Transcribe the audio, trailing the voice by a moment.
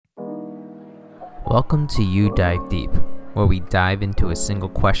Welcome to You Dive Deep, where we dive into a single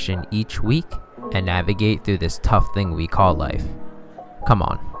question each week and navigate through this tough thing we call life. Come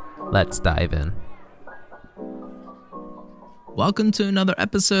on, let's dive in. Welcome to another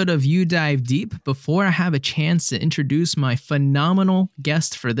episode of You Dive Deep. Before I have a chance to introduce my phenomenal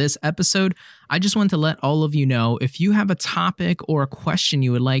guest for this episode, I just want to let all of you know if you have a topic or a question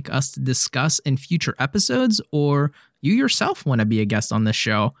you would like us to discuss in future episodes, or you yourself want to be a guest on this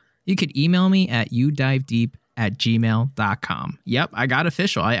show, you could email me at youdivedeep@gmail.com. Yep, I got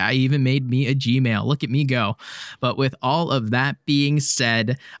official. I even made me a Gmail. Look at me go. But with all of that being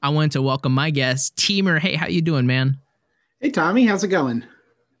said, I want to welcome my guest, Teamer. Hey, how you doing, man? Hey, Tommy, how's it going?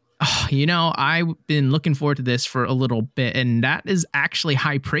 Oh, I've been looking forward to this for a little bit, and that is actually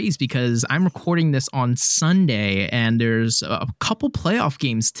high praise because I'm recording this on Sunday, and there's a couple playoff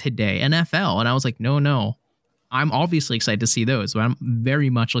games today, NFL, and I was like, no. I'm obviously excited to see those, but I'm very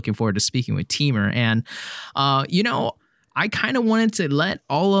much looking forward to speaking with Teamer. And, I kind of wanted to let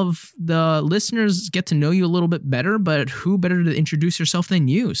all of the listeners get to know you a little bit better, but who better to introduce yourself than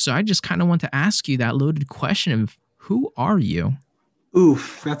you? So I just kind of want to ask you that loaded question of who are you?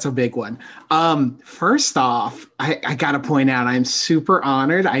 Oof, that's a big one. First off, I got to point out I'm super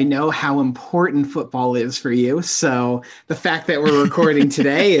honored. I know how important football is for you. So the fact that we're recording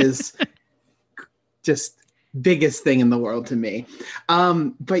today is just biggest thing in the world to me.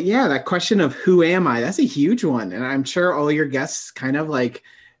 But yeah, that question of who am I, that's a huge one. And I'm sure all your guests kind of like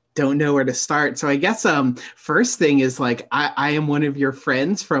don't know where to start. So I guess first thing is like I am one of your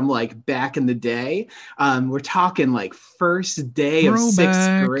friends from like back in the day. We're talking like first day of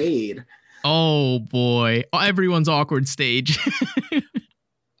sixth grade. Oh boy. Everyone's awkward stage.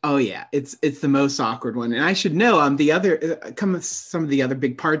 Oh yeah, it's the most awkward one, and I should know. Some of the other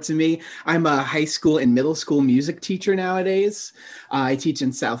big parts of me. I'm a high school and middle school music teacher nowadays. I teach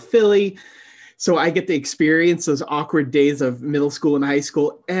in South Philly, so I get to experience those awkward days of middle school and high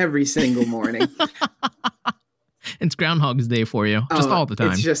school every single morning. It's Groundhog's Day for you, just all the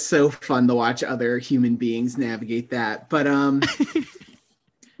time. It's just so fun to watch other human beings navigate that. But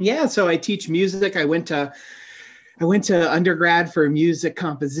yeah, so I teach music. I went to undergrad for music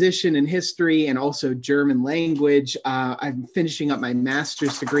composition and history and also German language. I'm finishing up my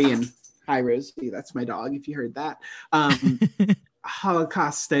master's degree in Rosie, that's my dog, if you heard that.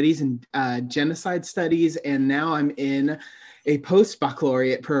 Holocaust studies and genocide studies. And now I'm in a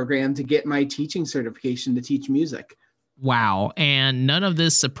post-baccalaureate program to get my teaching certification to teach music. Wow. And none of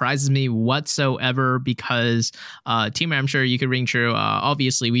this surprises me whatsoever because, Teamer, I'm sure you could ring true.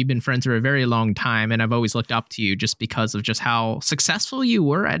 Obviously, we've been friends for a very long time, and I've always looked up to you just because of just how successful you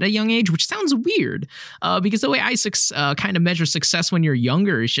were at a young age, which sounds weird because the way I kind of measure success when you're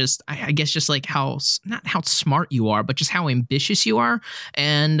younger is just, I guess, just like not how smart you are, but just how ambitious you are.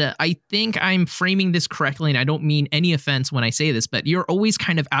 And I think I'm framing this correctly, and I don't mean any offense when I say this, but you're always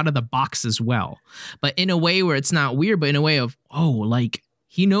kind of out of the box as well, but in a way where it's not weird, but in a way of, like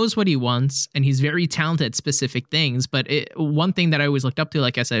he knows what he wants and he's very talented at specific things. But one thing that I always looked up to,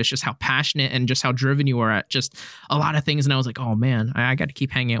 like I said, is just how passionate and just how driven you are at just a lot of things. And I was like, oh man, I got to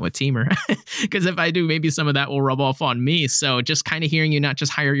keep hanging out with Teamer because if I do, maybe some of that will rub off on me. So just kind of hearing you not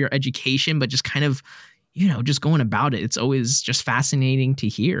just hire your education, but just kind of, just going about it. It's always just fascinating to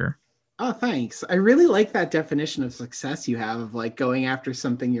hear. Oh, thanks. I really like that definition of success you have of like going after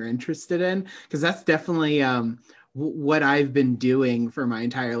something you're interested in, because that's definitely what I've been doing for my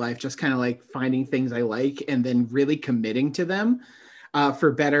entire life, just kind of like finding things I like and then really committing to them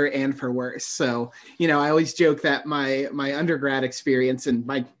for better and for worse. So, I always joke that my undergrad experience and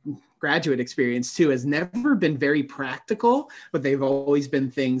my graduate experience too has never been very practical, but they've always been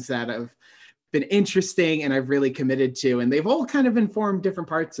things that have been interesting and I've really committed to, and they've all kind of informed different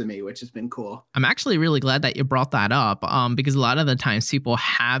parts of me, which has been cool. I'm actually really glad that you brought that up because a lot of the times people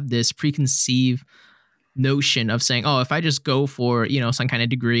have this preconceived notion of saying, oh, if I just go for, some kind of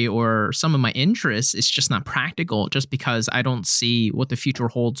degree or some of my interests, it's just not practical just because I don't see what the future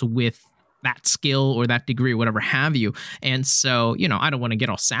holds with that skill or that degree, or whatever have you. And so, I don't want to get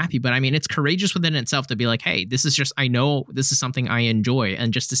all sappy, but I mean, it's courageous within itself to be like, hey, I know this is something I enjoy.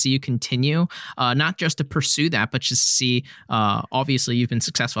 And just to see you continue, not just to pursue that, but just to see, obviously you've been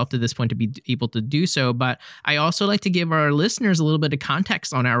successful up to this point to be able to do so. But I also like to give our listeners a little bit of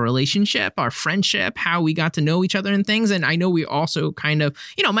context on our relationship, our friendship, how we got to know each other and things. And I know we also kind of,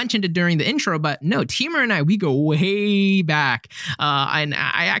 mentioned it during the intro, but no, Teamer and I, we go way back. And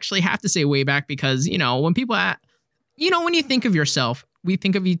I actually have to say way back because, when people, when you think of yourself, we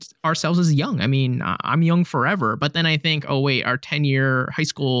think of ourselves as young. I mean, I'm young forever, but then I think, oh wait, our 10-year high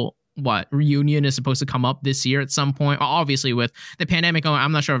school reunion is supposed to come up this year at some point. Obviously, with the pandemic going,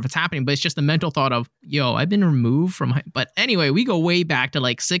 I'm not sure if it's happening, but it's just the mental thought of, yo, I've been removed from. But anyway, we go way back to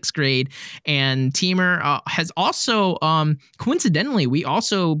like 6th grade, and Teamer has also, coincidentally, we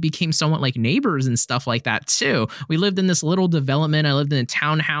also became somewhat like neighbors and stuff like that too. We lived in this little development. I lived in a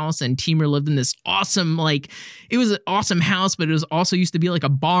townhouse, and Teamer lived in this awesome, like, it was an awesome house, but it was also used to be like a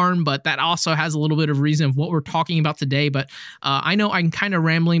barn. But that also has a little bit of reason of what we're talking about today. But I know I'm kind of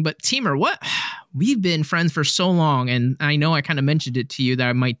rambling, but Teamer, what? We've been friends for so long, and I know I kind of mentioned it to you that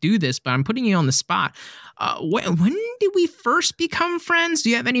I might do this, but I'm putting you on the spot. When did we first become friends? Do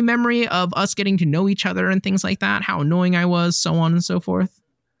you have any memory of us getting to know each other and things like that? How annoying I was, so on and so forth?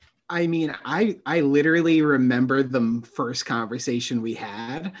 I mean, I literally remember the first conversation we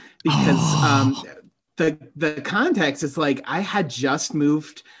had because the context is like I had just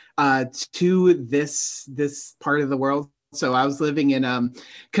moved to this part of the world. So I was living in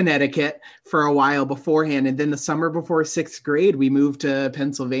Connecticut for a while beforehand. And then the summer before 6th grade, we moved to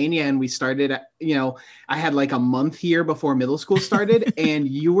Pennsylvania, and we started, I had like a month here before middle school started. And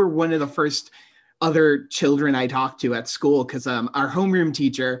you were one of the first other children I talked to at school because our homeroom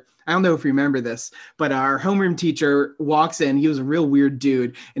teacher, I don't know if you remember this, but our homeroom teacher walks in. He was a real weird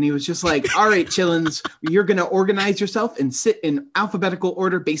dude. And he was just like, all right, chillins, you're going to organize yourself and sit in alphabetical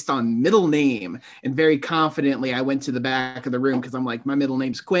order based on middle name. And very confidently, I went to the back of the room because I'm like, my middle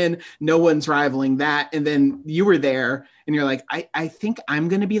name's Quinn. No one's rivaling that. And then you were there and you're like, I think I'm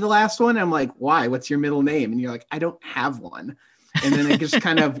going to be the last one. I'm like, why? What's your middle name? And you're like, I don't have one. And then it just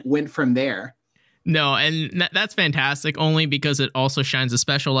kind of went from there. No, and that's fantastic, only because it also shines a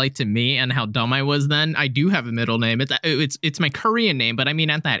special light to me and how dumb I was then. I do have a middle name. It's my Korean name, but I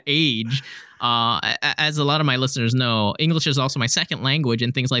mean, at that age, as a lot of my listeners know, English is also my second language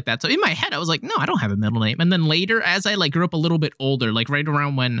and things like that. So in my head, I was like, no, I don't have a middle name. And then later, as I like grew up a little bit older, like right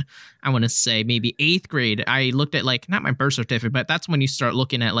around when I want to say maybe 8th grade, I looked at like, not my birth certificate, but that's when you start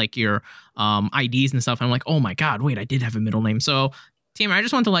looking at like your IDs and stuff. And I'm like, oh my God, wait, I did have a middle name. So Teamer, I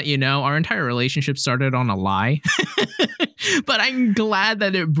just want to let you know our entire relationship started on a lie, but I'm glad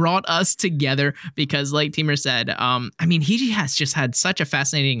that it brought us together because like Teamer said, I mean, he has just had such a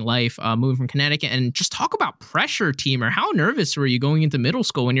fascinating life moving from Connecticut. And just talk about pressure, Teamer. How nervous were you going into middle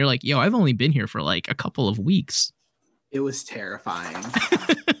school when you're like, yo, I've only been here for like a couple of weeks? It was terrifying.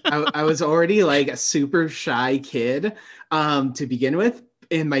 I was already like a super shy kid to begin with.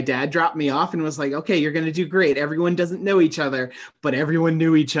 And my dad dropped me off and was like, okay, you're going to do great. Everyone doesn't know each other, but everyone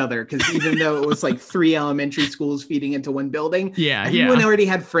knew each other. Because even though it was like 3 elementary schools feeding into one building, everyone already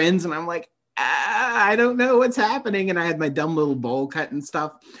had friends. And I'm like, I don't know what's happening. And I had my dumb little bowl cut and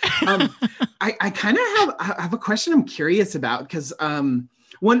stuff. I kind of have a question I'm curious about because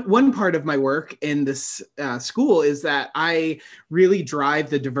one part of my work in this school is that I really drive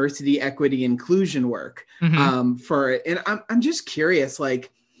the diversity, equity, inclusion work for it. And I'm just curious,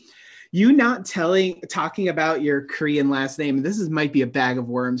 like you not talking about your Korean last name, and this might be a bag of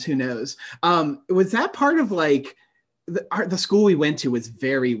worms, who knows? Was that part of like the school we went to was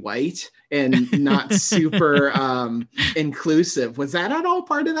very white and not super inclusive. Was that at all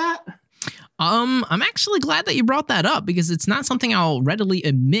part of that? I'm actually glad that you brought that up because it's not something I'll readily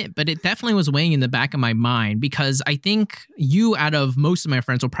admit, but it definitely was weighing in the back of my mind because I think you, out of most of my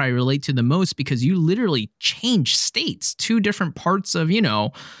friends, will probably relate to the most because you literally changed states, 2 different parts of,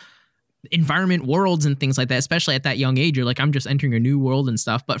 environment worlds and things like that, especially at that young age. You're like, I'm just entering a new world and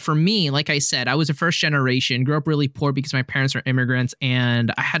stuff. But for me, like I said, I was a first generation, grew up really poor because my parents are immigrants.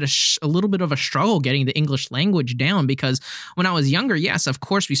 And I had a little bit of a struggle getting the English language down because when I was younger, yes, of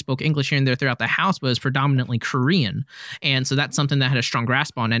course, we spoke English here and there throughout the house, but it was predominantly Korean. And so that's something that I had a strong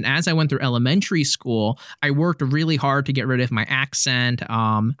grasp on. And as I went through elementary school, I worked really hard to get rid of my accent.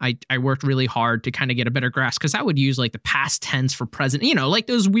 I worked really hard to kind of get a better grasp because I would use like the past tense for present, like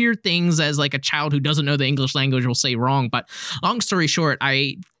those weird things as like a child who doesn't know the English language will say wrong. But long story short,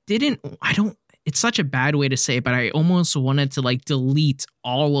 it's such a bad way to say it, but I almost wanted to like delete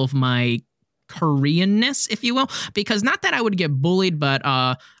all of my Koreanness, if you will, because not that I would get bullied, but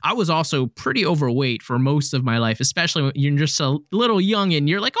I was also pretty overweight for most of my life, especially when you're just a little young and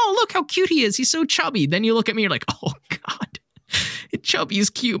you're like, oh, look how cute he is. He's so chubby. Then you look at me, you're like, oh God. Chubby is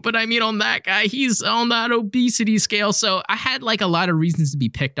cute, but I mean, on that guy, he's on that obesity scale. So I had like a lot of reasons to be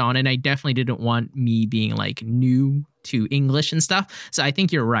picked on, and I definitely didn't want me being like new to English and stuff. So I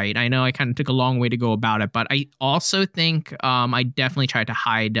think you're right. I know I kind of took a long way to go about it, but I also think I definitely tried to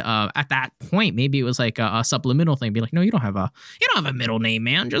hide at that point. Maybe it was like a subliminal thing. Be like, no, you don't have a middle name,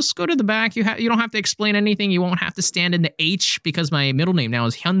 man. Just go to the back. You don't have to explain anything. You won't have to stand in the H, because my middle name now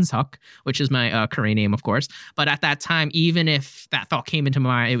is Hyunsuk, which is my Korean name, of course. But at that time, even if that thought came into my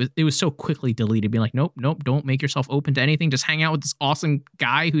mind, it was so quickly deleted. Being like, nope, don't make yourself open to anything. Just hang out with this awesome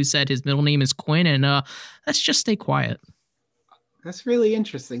guy who said his middle name is Quinn, and let's just stay quiet. That's really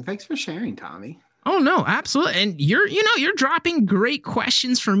interesting. Thanks for sharing, Tommy. Oh, no, absolutely. And you're dropping great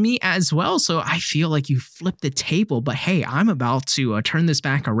questions for me as well. So I feel like you flipped the table. But hey, I'm about to turn this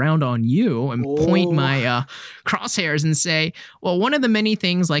back around on you and point my crosshairs and say, well, one of the many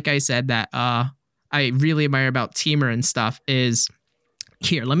things, like I said, that I really admire about Teamer and stuff is,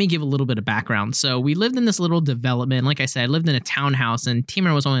 here, let me give a little bit of background. So we lived in this little development. Like I said, I lived in a townhouse, and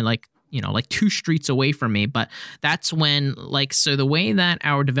Teamer was only like 2 streets away from me. But that's when, so the way that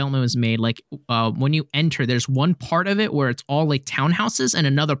our development was made, when you enter, there's one part of it where it's all like townhouses and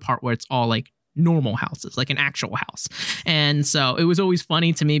another part where it's all like normal houses, like an actual house. And so it was always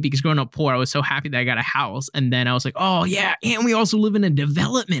funny to me, because growing up poor, I was so happy that I got a house. And then I was like, oh yeah, and we also live in a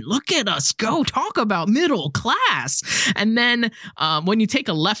development. Look at us go, talk about middle class. And then when you take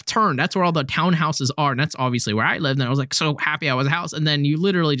a left turn, that's where all the townhouses are. And that's obviously where I lived. And I was like so happy I was a house. And then you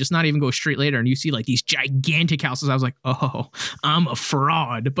literally just not even go a street later and you see like these gigantic houses. I was like, oh, I'm a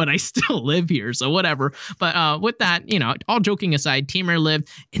fraud, but I still live here. So whatever. But with that, all joking aside, Teamer lived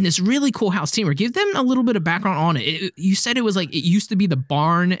in this really cool house. Teamer, give them a little bit of background on it. You said it was like, it used to be the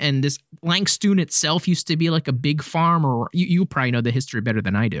barn, and this Langstoon itself used to be like a big farm, or you probably know the history better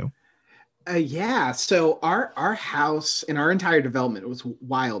than I do. Yeah, so our house and our entire development was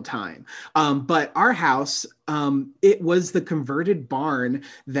wild time. But our house, it was the converted barn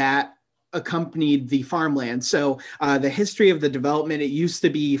that accompanied the farmland. So the history of the development, it used to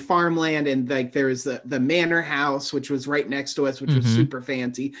be farmland, and like there was the manor house, which was right next to us, which was super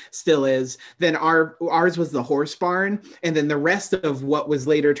fancy, still is. Then ours was the horse barn, and then the rest of what was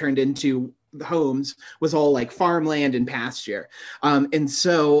later turned into the homes was all like farmland and pasture. And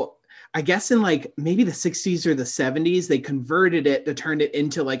so I guess in like maybe the 60s or the 70s, they converted it to turn it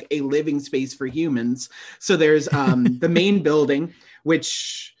into like a living space for humans. So there's the main building,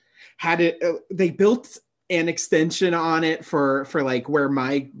 which had it, they built an extension on it for like where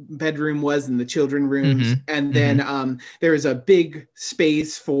my bedroom was and the children rooms. And then there was a big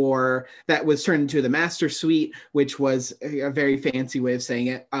space that was turned into the master suite, which was a very fancy way of saying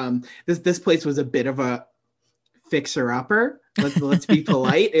it. This place was a bit of a fixer upper. Let's be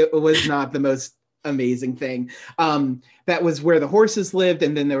polite. It was not the most amazing thing. That was where the horses lived,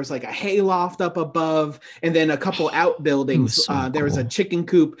 and then there was like a hay loft up above, and then a couple outbuildings. There was a chicken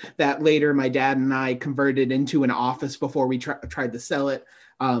coop that later my dad and I converted into an office before we tried to sell it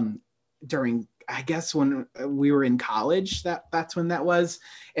during, I guess, when we were in college. That's when that was.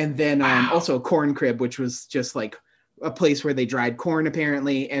 And then also a corn crib, which was just like a place where they dried corn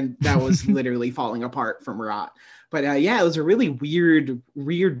apparently, and that was literally falling apart from rot. But yeah, it was a really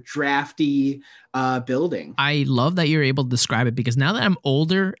weird, drafty building. I love that you're able to describe it, because now that I'm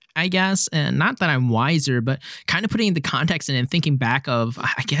older, I guess, and not that I'm wiser, but kind of putting into context and thinking back of,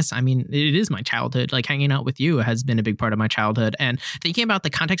 I guess, I mean, it is my childhood. Like hanging out with you has been a big part of my childhood. And thinking about the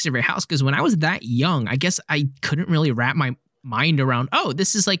context of your house, because when I was that young, I guess I couldn't really wrap my mind around, oh,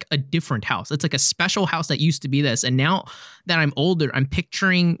 this is like a different house. It's like a special house that used to be this. And now that I'm older, I'm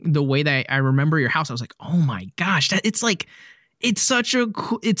picturing the way that I remember your house. I was like, oh my gosh, it's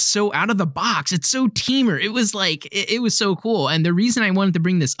so out of the box. It's so Teamer. It was like, it was so cool. And the reason I wanted to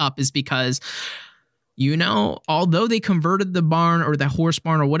bring this up is because, although they converted the barn or the horse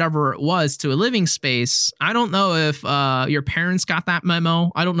barn or whatever it was to a living space, I don't know if your parents got that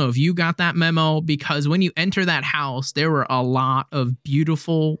memo. I don't know if you got that memo, because when you enter that house, there were a lot of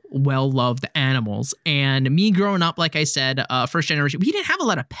beautiful, well-loved animals. And me growing up, like I said, first generation, we didn't have a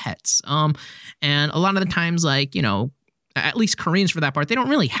lot of pets. And a lot of the times, like, at least Koreans for that part, they don't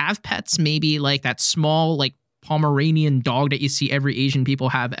really have pets. Maybe like that small, like, Pomeranian dog that you see every Asian people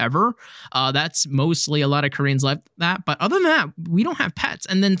have ever. That's mostly a lot of Koreans like that. But other than that, we don't have pets.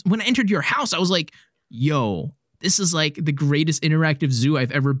 And then when I entered your house, I was like, yo, this is like the greatest interactive zoo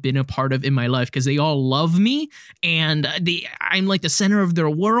I've ever been a part of in my life, because they all love me and I'm like the center of their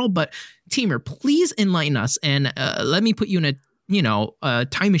world. But Teamer, please enlighten us and let me put you in a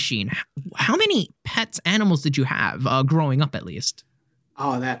time machine. How many pets, animals did you have growing up, at least?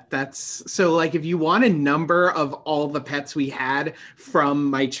 Oh, that's so like if you want a number of all the pets we had from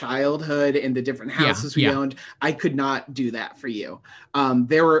my childhood and the different houses we owned, I could not do that for you.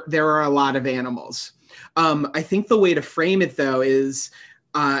 There are a lot of animals. I think the way to frame it though is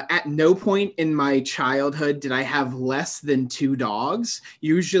at no point in my childhood did I have less than 2 dogs.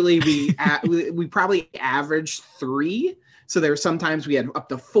 Usually we probably averaged 3. So there were sometimes we had up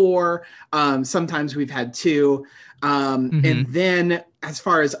to 4. Sometimes we've had 2. And then as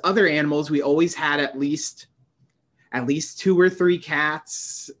far as other animals, we always had at least 2 or 3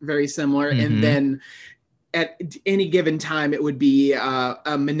 cats, very similar. And then at any given time, it would be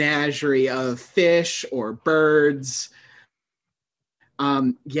a menagerie of fish or birds.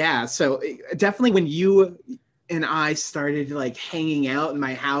 So definitely when you and I started like hanging out in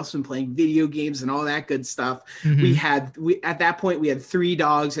my house and playing video games and all that good stuff, we at that point we had 3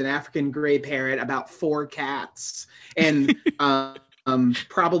 dogs, an African gray parrot, about 4 cats, and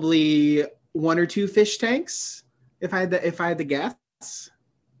probably 1 or 2 fish tanks, if I had to guess.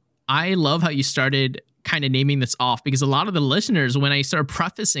 I love how you started kind of naming this off, because a lot of the listeners, when I started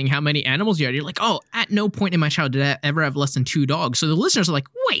prefacing how many animals you had, you're like, oh, at no point in my childhood did I ever have less than 2 dogs. So the listeners are like,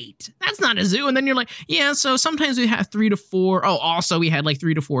 wait, that's not a zoo. And then you're like, yeah, so sometimes we have 3 to 4. Oh, also we had like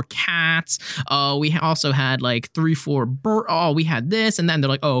 3 to 4 cats. We also had like 3-4 birds. Oh, we had this. And then they're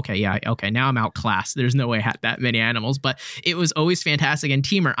like, oh, okay, now I'm outclassed. There's no way I had that many animals. But it was always fantastic. And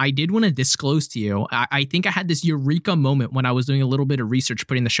Teamer, I did want to disclose to you, I think I had this eureka moment when I was doing a little bit of research,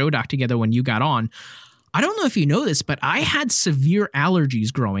 putting the show doc together when you got on. I don't know if you know this, but I had severe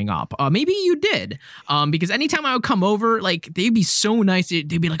allergies growing up. Maybe you did, because anytime I would come over, like they'd be so nice.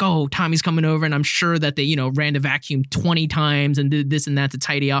 They'd be like, "Oh, Tommy's coming over," and I'm sure that they, ran the vacuum 20 times and did this and that to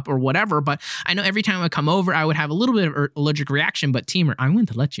tidy up or whatever. But I know every time I come over, I would have a little bit of allergic reaction. But Teamer, I want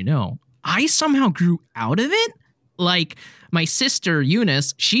to let you know, I somehow grew out of it. Like my sister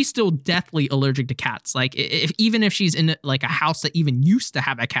Eunice, she's still deathly allergic to cats. Like even if she's in like a house that even used to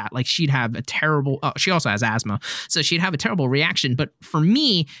have a cat, like she'd have a terrible, she also has asthma, so she'd have a terrible reaction. But for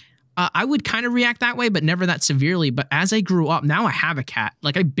me, I would kind of react that way, but never that severely. But as I grew up, now I have a cat.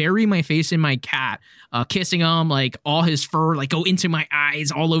 Like I bury my face in my cat, kissing him, like all his fur, like go into my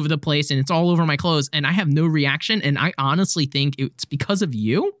eyes all over the place, and it's all over my clothes, and I have no reaction. And I honestly think it's because of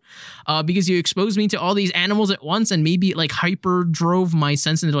you, because you exposed me to all these animals at once, and maybe like hyper drove my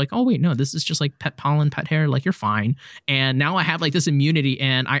sense into like, oh wait, no, this is just like pet pollen, pet hair, like you're fine. And now I have like this immunity,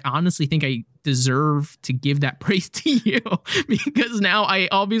 and I honestly think I deserve to give that praise to you, because now I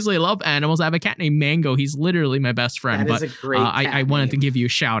obviously love animals. I have a cat named Mango. He's literally my best friend. That is a great I wanted to give you a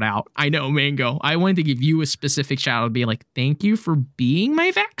shout out. I know, Mango. I wanted to give you a specific shout out, being like, thank you for being my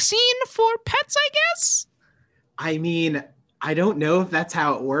vaccine for pets, I guess. I mean, I don't know if that's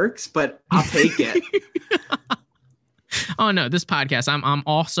how it works, but I'll take it. Oh no, this podcast, I'm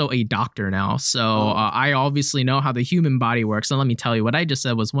also a doctor now, so I obviously know how the human body works. And let me tell you, what I just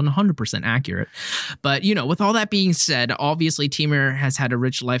said was 100% accurate. But with all that being said, obviously Teamer has had a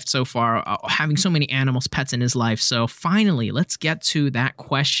rich life so far, having so many animals, pets in his life. So finally, let's get to that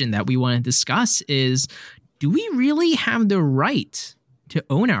question that we want to discuss: is, do we really have the right to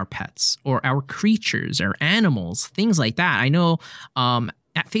own our pets or our creatures or animals, things like that? I know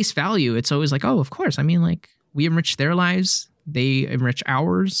at face value, it's always like, oh, of course. I mean, like, we enrich their lives, they enrich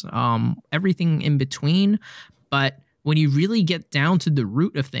ours, everything in between. But when you really get down to the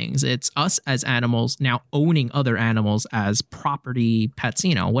root of things, it's us as animals now owning other animals as property, pets,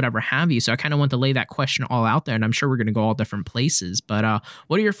 whatever have you. So I kind of want to lay that question all out there, and I'm sure we're going to go all different places. But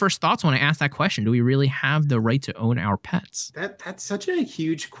what are your first thoughts when I ask that question? Do we really have the right to own our pets? That's such a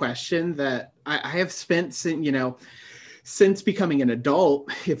huge question that I have spent since becoming an adult,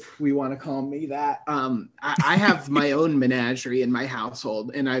 if we want to call me that. I have my own menagerie in my household,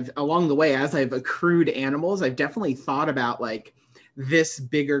 and along the way, as I've accrued animals, I've definitely thought about like this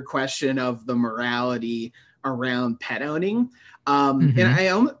bigger question of the morality around pet owning. And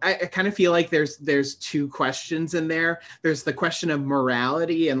I kind of feel like there's 2 questions in there. There's the question of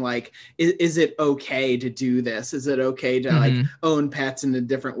morality and like, is it okay to do this? Is it okay to like own pets in the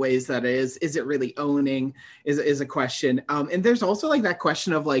different ways that it is? Is it really owning is a question. And there's also like that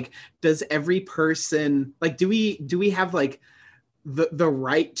question of like, does every person, like, do we have like the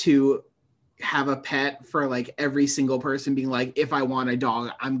right to have a pet for like every single person being like, if I want a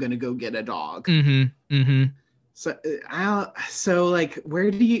dog, I'm going to go get a dog. So like,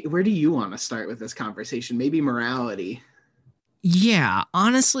 where do you want to start with this conversation? Maybe morality. Yeah,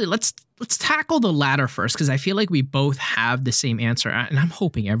 honestly, let's tackle the latter first, because I feel like we both have the same answer, and I'm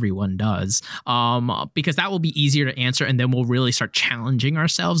hoping everyone does, because that will be easier to answer, and then we'll really start challenging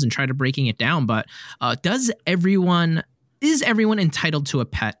ourselves and try to breaking it down. But does everyone is everyone entitled to a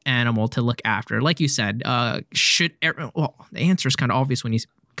pet animal to look after? Like you said, well, the answer is kind of obvious when you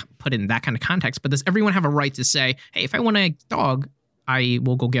put it in that kind of context, but does everyone have a right to say, hey, if I want a dog, I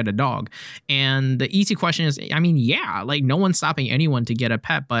will go get a dog? And the easy question is, I mean, yeah, like no one's stopping anyone to get a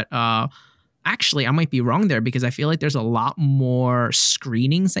pet, but actually, I might be wrong there, because I feel like there's a lot more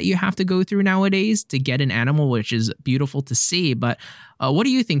screenings that you have to go through nowadays to get an animal, which is beautiful to see. But what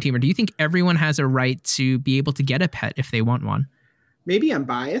do you think, Timur? Do you think everyone has a right to be able to get a pet if they want one? Maybe I'm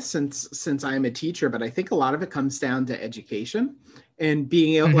biased since I'm a teacher, but I think a lot of it comes down to education and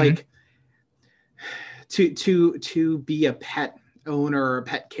being able, like, to be a pet owner or a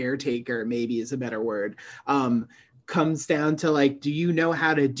pet caretaker, maybe is a better word. Comes down to, like, do you know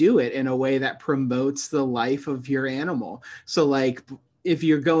how to do it in a way that promotes the life of your animal? So, like, if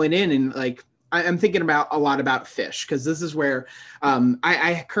you're going in and, like, I'm thinking about a lot about fish, because this is where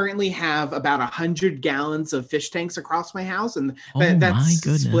I currently have about 100 gallons of fish tanks across my house, and that's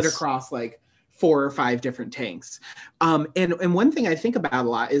split across like 4 or 5 different tanks. And one thing I think about a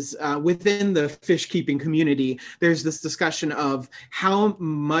lot is within the fish keeping community, there's this discussion of how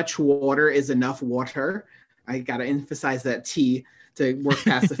much water is enough water. I got to emphasize that T to work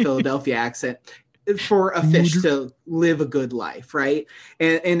past the Philadelphia accent, for a fish to live a good life, right?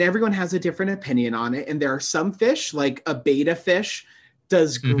 And everyone has a different opinion on it. And there are some fish, like a betta fish,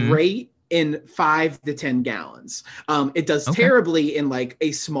 does great in 5 to 10 gallons. It does terribly in like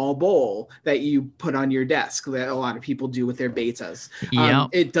a small bowl that you put on your desk that a lot of people do with their bettas.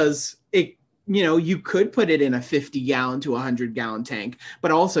 You could put it in a 50 gallon to 100 gallon tank,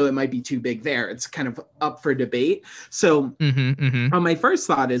 but also it might be too big there. It's kind of up for debate. So my first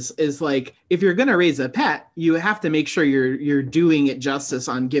thought is like, if you're going to raise a pet, you have to make sure you're doing it justice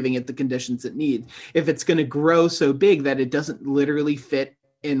on giving it the conditions it needs. If it's going to grow so big that it doesn't literally fit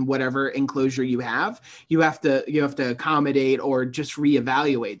in whatever enclosure you have to accommodate or just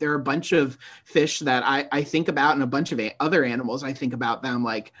reevaluate. There are a bunch of fish that I think about, and a bunch of other animals I think about them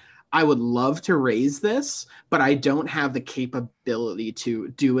like, I would love to raise this, but I don't have the capability to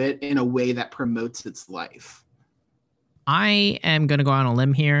do it in a way that promotes its life. I am going to go on a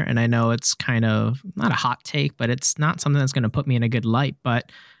limb here, and I know it's kind of not a hot take, but it's not something that's going to put me in a good light.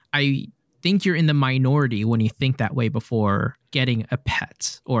 But I think you're in the minority when you think that way before getting a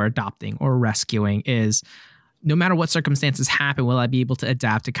pet or adopting or rescuing. Is no matter what circumstances happen, will I be able to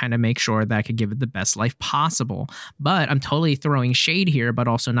adapt to kind of make sure that I could give it the best life possible? But I'm totally throwing shade here, but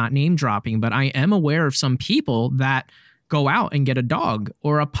also not name dropping. But I am aware of some people that go out and get a dog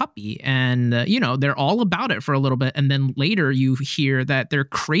or a puppy, and they're all about it for a little bit, and then later you hear that they're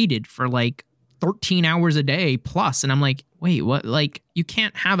crated for like 13 hours a day plus. And I'm like, wait, what? Like, you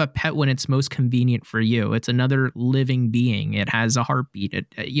can't have a pet when it's most convenient for you. It's another living being. It has a heartbeat. It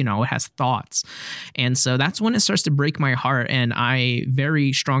has thoughts. And so that's when it starts to break my heart. And I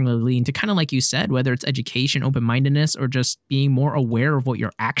very strongly lean to, kind of like you said, whether it's education, open-mindedness, or just being more aware of what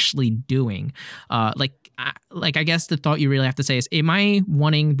you're actually doing. I guess the thought you really have to say is, am I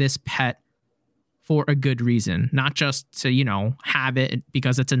wanting this pet for a good reason, not just to, have it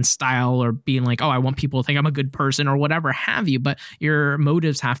because it's in style, or being like, oh, I want people to think I'm a good person or whatever have you, but your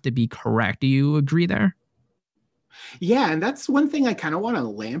motives have to be correct. Do you agree there? Yeah. And that's one thing I kind of want to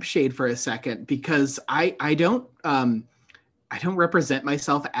lampshade for a second, because I don't represent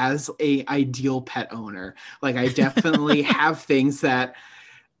myself as a ideal pet owner. Like, I definitely have things that,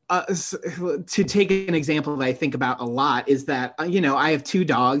 to take an example that I think about a lot is that, I have 2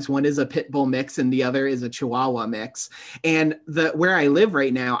 dogs. One is a pit bull mix and the other is a Chihuahua mix. And where I live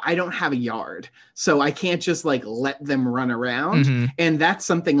right now, I don't have a yard. So I can't just like let them run around. And that's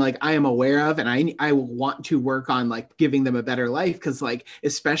something like I am aware of. And I want to work on like giving them a better life. Cause like,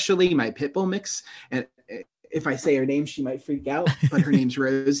 especially my pit bull mix, and if I say her name, she might freak out, but her name's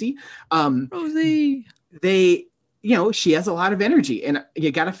Rosie. Rosie. She has a lot of energy, and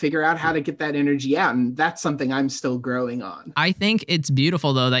you got to figure out how to get that energy out. And that's something I'm still growing on. I think it's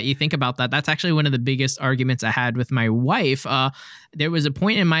beautiful, though, that you think about that. That's actually one of the biggest arguments I had with my wife. There was a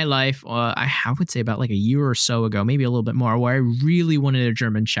point in my life, I would say about like a year or so ago, maybe a little bit more, where I really wanted a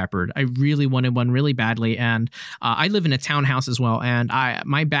German Shepherd. I really wanted one really badly. And I live in a townhouse as well. And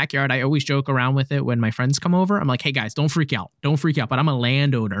my backyard, I always joke around with it when my friends come over. I'm like, hey, guys, don't freak out. Don't freak out. But I'm a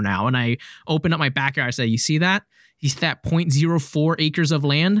landowner now. And I open up my backyard. I say, you see that? He's that 0.04 acres of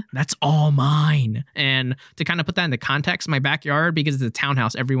land. That's all mine. And to kind of put that into context, my backyard, because it's a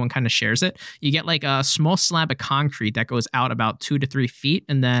townhouse, everyone kind of shares it. You get like a small slab of concrete that goes out about 2 to 3 feet,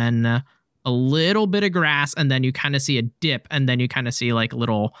 and then a little bit of grass, and then you kind of see a dip, and then you kind of see like a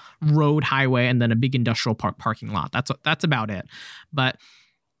little road highway, and then a big industrial parking lot. That's about it. But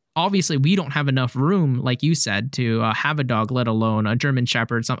obviously we don't have enough room, like you said, to have a dog, let alone a German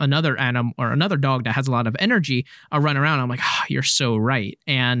Shepherd, another animal or another dog that has a lot of energy run around. I'm like, you're so right.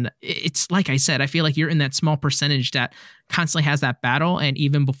 And it's like I said, I feel like you're in that small percentage that constantly has that battle. And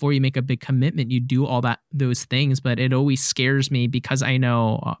even before you make a big commitment, you do all those things. But it always scares me because I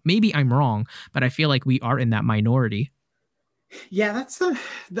know maybe I'm wrong, but I feel like we are in that minority. Yeah, that's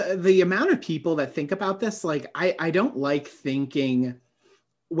the amount of people that think about this. Like, I don't like thinking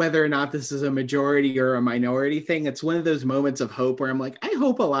whether or not this is a majority or a minority thing. It's one of those moments of hope where I'm like, I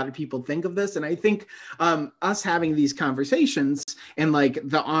hope a lot of people think of this. And I think us having these conversations and like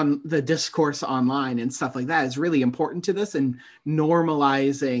the discourse online and stuff like that is really important to this, and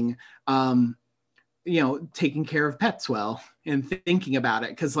normalizing, taking care of pets well and thinking about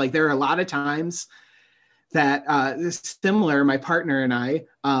it. Cause like there are a lot of times that similar, my partner and I,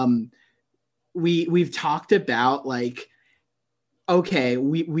 we've talked about like, okay,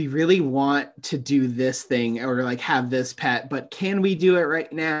 we really want to do this thing or like have this pet, but can we do it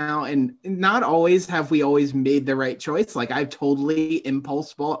right now? And not always have we always made the right choice. Like I've totally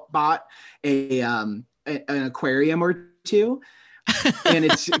impulse bought an aquarium or two. And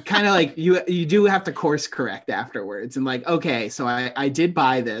it's kind of like you do have to course correct afterwards. And like, okay, so I did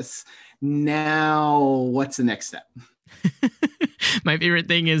buy this. Now what's the next step? My favorite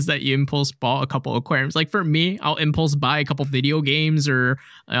thing is that you impulse bought a couple aquariums. Like for me, I'll impulse buy a couple video games or,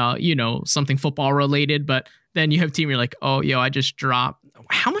 something football related. But then you have team, you're like, oh, I just dropped.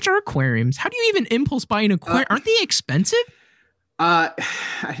 How much are aquariums? How do you even impulse buy an aquarium? Aren't they expensive?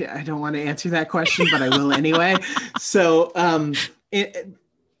 I don't want to answer that question, but I will anyway. So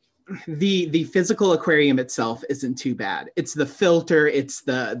the physical aquarium itself isn't too bad. It's the filter, it's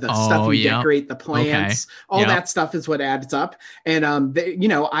the stuff you decorate, the plants, all that stuff is what adds up. And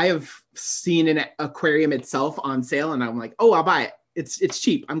I have seen an aquarium itself on sale, and I'm like, oh, I'll buy it. It's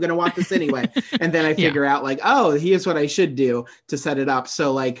cheap. I'm gonna want this anyway. And then I figure out like, oh, here's what I should do to set it up.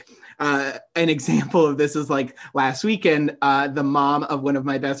 So like an example of this is like last weekend, the mom of one of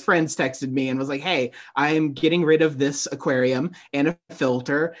my best friends texted me and was like, hey, I'm getting rid of this aquarium and a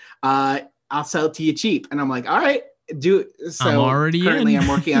filter. I'll sell it to you cheap. And I'm like, all right, so currently I'm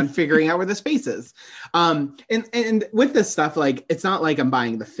working on figuring out where the space is. And with this stuff, like, it's not like I'm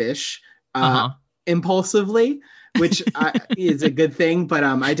buying the fish impulsively, which is a good thing. But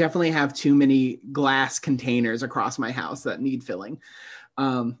I definitely have too many glass containers across my house that need filling.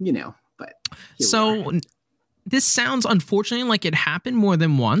 But so this sounds unfortunately like it happened more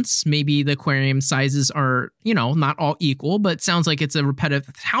than once. Maybe the aquarium sizes are, not all equal, but it sounds like it's a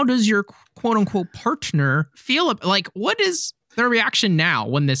repetitive. How does your quote unquote partner feel? Like, what is their reaction now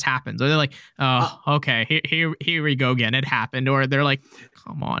when this happens? Are they like, oh, okay, here we go again. It happened. Or they're like,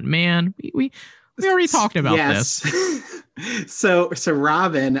 come on, man. We already talked about this. So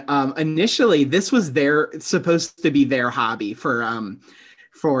Robin, initially this was supposed to be their hobby for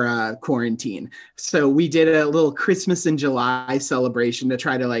quarantine. So we did a little Christmas in July celebration to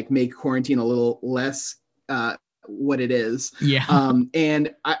try to like make quarantine a little less what it is. Yeah.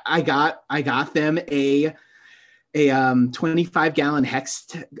 And I got them a 25-gallon hex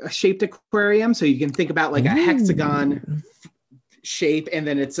shaped aquarium. So you can think about like a hexagon shape, and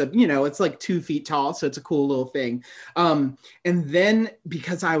then it's it's like 2 feet tall, so it's a cool little thing. And then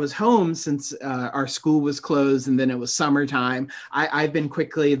because I was home since our school was closed, and then it was summertime, I've been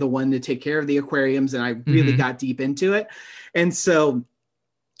quickly the one to take care of the aquariums, and I really got deep into it. And so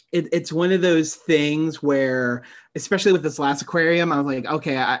it's one of those things where, especially with this last aquarium, I was like,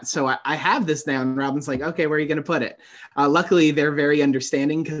 okay, I have this now. And Robin's like, okay, where are you going to put it? Luckily, they're very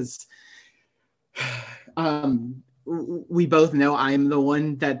understanding because we both know I'm the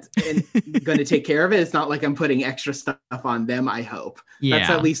one that's going to take care of it. It's not like I'm putting extra stuff on them, I hope. Yeah. That's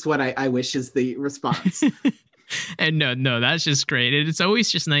at least what I wish is the response. And no, that's just great. It's always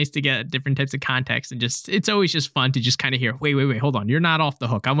just nice to get different types of context, and it's always just fun to just kind of hear, wait, hold on. You're not off the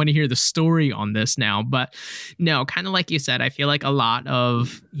hook. I want to hear the story on this now. But no, kind of like you said, I feel like a lot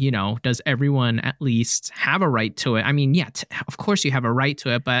of, does everyone at least have a right to it? I mean, yeah, of course you have a right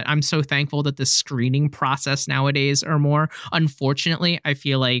to it, but I'm so thankful that the screening process nowadays are more. Unfortunately, I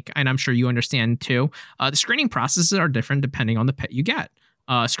feel like, and I'm sure you understand too, the screening processes are different depending on the pet you get.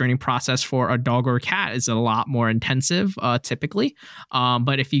 Screening process for a dog or a cat is a lot more intensive, typically.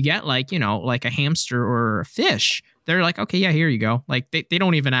 But if you get like a hamster or a fish, they're like, okay, yeah, here you go. Like they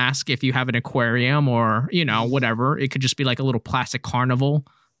don't even ask if you have an aquarium or, whatever. It could just be like a little plastic carnival,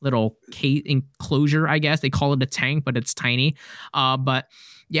 little cage enclosure, I guess. They call it a tank, but it's tiny. But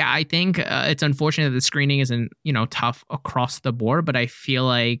yeah, I think it's unfortunate that the screening isn't, tough across the board. But I feel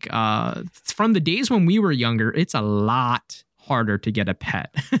like from the days when we were younger, it's a lot harder to get a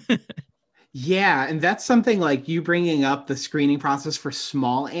pet. Yeah, and that's something like you bringing up the screening process for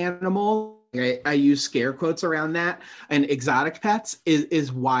small animals. I use scare quotes around that, and exotic pets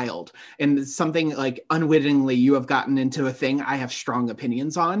is wild, and it's something like unwittingly you have gotten into a thing I have strong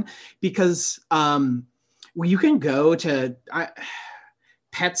opinions on, because well, you can go to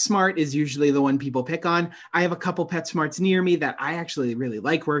PetSmart is usually the one people pick on. I have a couple PetSmarts near me that I actually really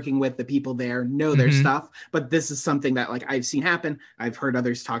like working with. The people there know their stuff, but this is something that like I've seen happen. I've heard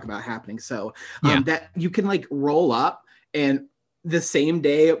others talk about happening. So that you can like roll up and the same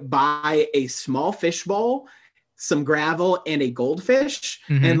day buy a small fish bowl, some gravel, and a goldfish,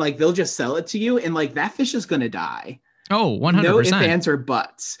 and like they'll just sell it to you, and like that fish is going to die. Oh, 100%. No ifs, ands, or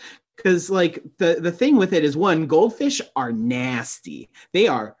buts. Because like the thing with it is, one, goldfish are nasty. They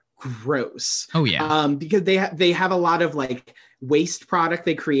are gross. Oh yeah. Because they have a lot of like waste product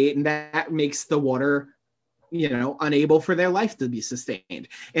they create, and that makes the water, unable for their life to be sustained.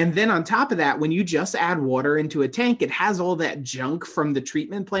 And then on top of that, when you just add water into a tank, it has all that junk from the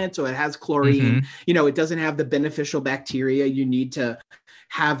treatment plant. So it has chlorine. It doesn't have the beneficial bacteria you need to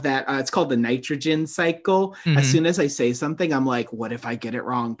have that. It's called the nitrogen cycle. As soon as I say something, I'm like, what if I get it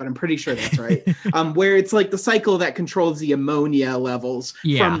wrong? But I'm pretty sure that's right. Where it's like the cycle that controls the ammonia levels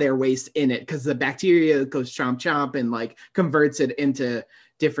from their waste in it, because the bacteria goes chomp and like converts it into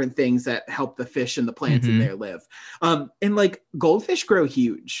different things that help the fish and the plants in there live. And like goldfish grow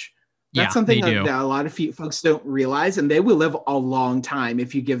huge. That's something that a lot of folks don't realize, and they will live a long time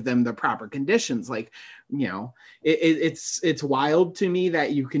if you give them the proper conditions. Like, it's wild to me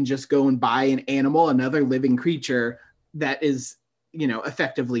that you can just go and buy an animal, another living creature that is,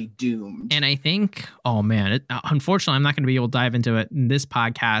 effectively doomed. And I think, oh man, unfortunately, I'm not going to be able to dive into it in this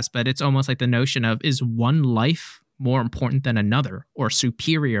podcast, but it's almost like the notion of, is one life more important than another, or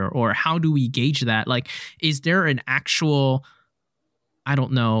superior, or how do we gauge that? Like, is there an actual, I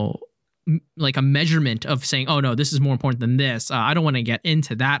don't know, like a measurement of saying, oh no, this is more important than this? I don't want to get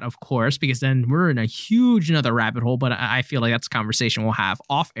into that, of course, because then we're in a huge another rabbit hole, but I feel like that's a conversation we'll have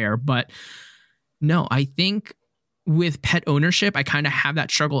off air. But no, I think with pet ownership, I kind of have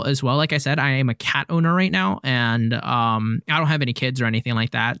that struggle as well. Like I said, I am a cat owner right now, and I don't have any kids or anything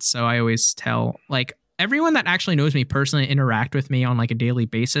like that. So I always tell like everyone that actually knows me personally, interact with me on like a daily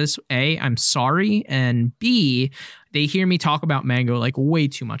basis, A, I'm sorry, and B, they hear me talk about Mango like way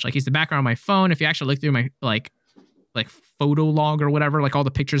too much. Like he's the background on my phone. If you actually look through my like photo log or whatever, like all the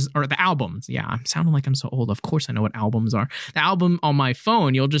pictures or the albums. Yeah, I'm sounding like I'm so old. Of course I know what albums are. The album on my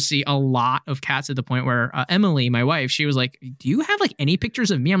phone, you'll just see a lot of cats, at the point where Emily, my wife, she was like, do you have like any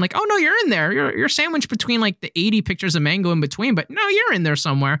pictures of me? I'm like, oh no, you're in there. You're sandwiched between like the 80 pictures of Mango in between, but no, you're in there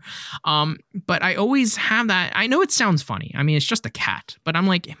somewhere. But I always have that. I know it sounds funny. I mean, it's just a cat, but I'm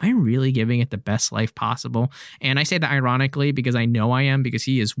like, am I really giving it the best life possible? And I say that ironically because I know I am, because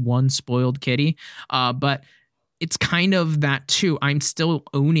he is one spoiled kitty. But it's kind of that too. I'm still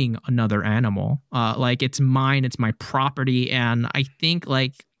owning another animal. Like it's mine, it's my property. And I think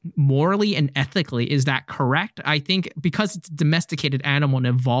like morally and ethically, is that correct? I think because it's a domesticated animal and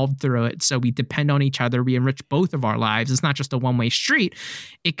evolved through it, so we depend on each other, we enrich both of our lives. It's not just a one-way street.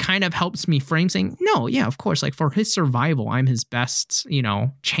 It kind of helps me frame saying, no, yeah, of course. Like for his survival, I'm his best,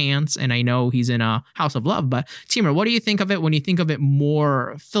 chance. And I know he's in a house of love. But Timur, what do you think of it when you think of it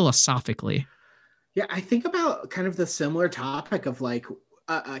more philosophically? Yeah, I think about kind of the similar topic of like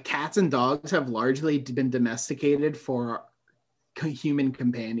cats and dogs have largely been domesticated for human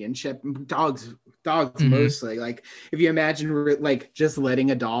companionship. Dogs mostly. Like if you imagine like just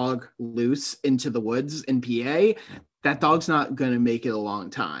letting a dog loose into the woods in PA, that dog's not going to make it a long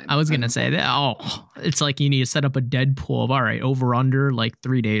time. I was going to say that. Oh, it's like you need to set up a Deadpool of, all right, over under like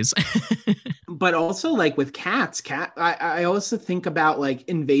 3 days. But also like with cats, I also think about like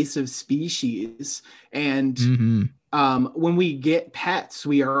invasive species. And when we get pets,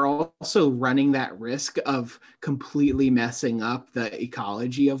 we are also running that risk of completely messing up the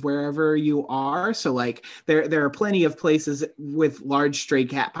ecology of wherever you are. So like there are plenty of places with large stray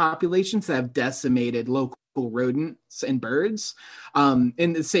cat populations that have decimated local rodents and birds. And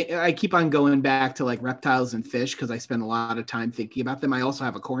I keep on going back to like reptiles and fish because I spend a lot of time thinking about them. I also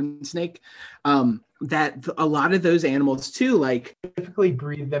have a corn snake. That a lot of those animals too, like typically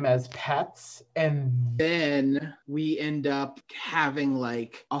breed them as pets, and then we end up having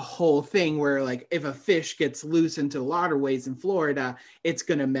like a whole thing where like if a fish gets loose into waterways in Florida, it's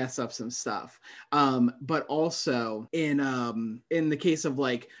gonna mess up some stuff. But also in the case of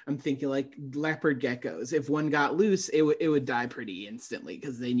like, I'm thinking like leopard geckos, if one got loose, it would die pretty instantly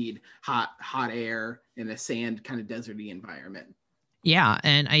because they need hot air in a sand kind of deserty environment. Yeah,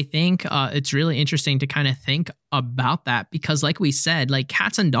 and I think it's really interesting to kind of think about that because, like we said, like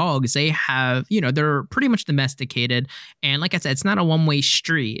cats and dogs, they have, they're pretty much domesticated, and like I said, it's not a one-way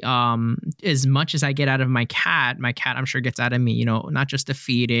street. As much as I get out of my cat, I'm sure gets out of me. Not just the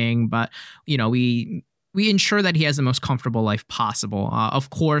feeding, but we ensure that he has the most comfortable life possible. Of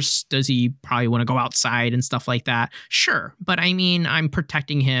course, does he probably want to go outside and stuff like that? Sure. But I mean, I'm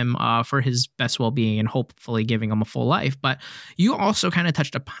protecting him for his best well-being and hopefully giving him a full life. But you also kind of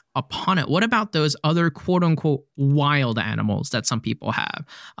touched upon it. What about those other quote unquote wild animals that some people have?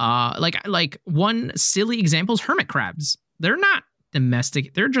 Like one silly example is hermit crabs. They're not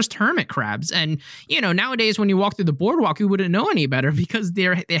domestic, they're just hermit crabs. And nowadays when you walk through the boardwalk, you wouldn't know any better because they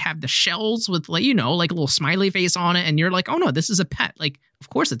have the shells with like a little smiley face on it, and you're like, oh no, this is a pet. Like, of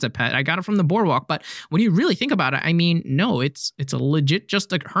course it's a pet, I got it from the boardwalk. But when you really think about it, I mean, no, it's a legit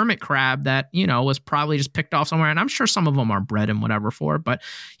just a hermit crab that was probably just picked off somewhere. And I'm sure some of them are bred and whatever for it, but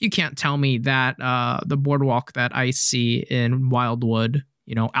you can't tell me that the boardwalk that I see in Wildwood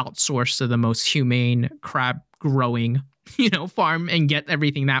outsourced to the most humane crab growing farm and get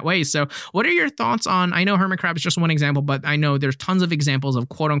everything that way. So what are your thoughts on, I know hermit crab is just one example, but I know there's tons of examples of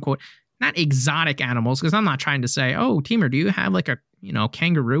quote unquote, not exotic animals, because I'm not trying to say, oh, Teamer, do you have like a,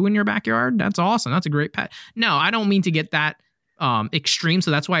 kangaroo in your backyard? That's awesome. That's a great pet. No, I don't mean to get that extreme.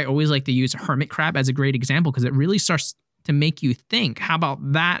 So that's why I always like to use hermit crab as a great example, because it really starts to make you think, how about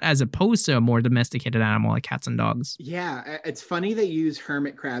that as opposed to a more domesticated animal like cats and dogs? Yeah, it's funny that you use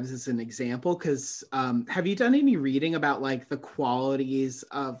hermit crabs as an example because have you done any reading about like the qualities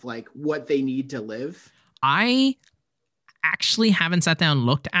of like what they need to live? I actually haven't sat down and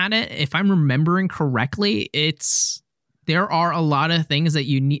looked at it. If I'm remembering correctly, there are a lot of things that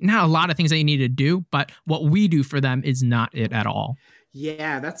you need, not a lot of things that you need to do, but what we do for them is not it at all.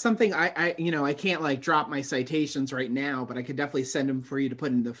 Yeah, that's something I can't like drop my citations right now, but I could definitely send them for you to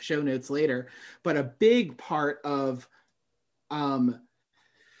put in the show notes later. But a big part of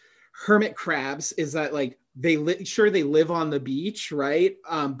hermit crabs is that like they live on the beach, right?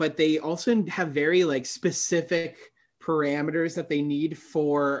 But they also have very like specific parameters that they need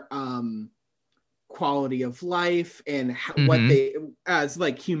for quality of life and what they as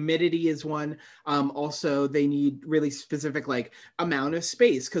like humidity is one. Also they need really specific like amount of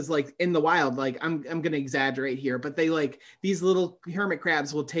space, because like in the wild, like I'm gonna exaggerate here, but they like these little hermit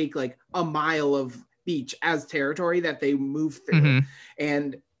crabs will take like a mile of beach as territory that they move through.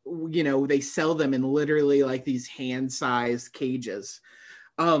 And they sell them in literally like these hand-sized cages.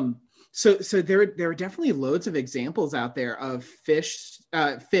 So there are definitely loads of examples out there of fish,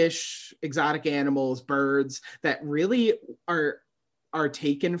 exotic animals, birds that really are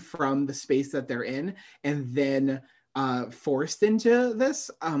taken from the space that they're in and then forced into this.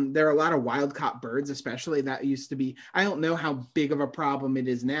 There are a lot of wild caught birds, especially, that used to be, I don't know how big of a problem it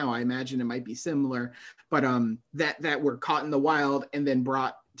is now. I imagine it might be similar, but that were caught in the wild and then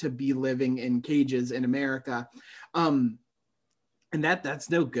brought to be living in cages in America. And that's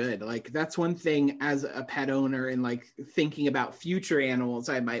no good. Like that's one thing as a pet owner and like thinking about future animals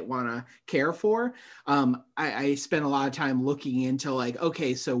I might want to care for. I spent a lot of time looking into like,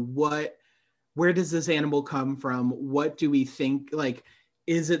 okay, so where does this animal come from? What do we think? Like,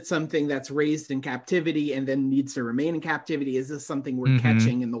 is it something that's raised in captivity and then needs to remain in captivity? Is this something we're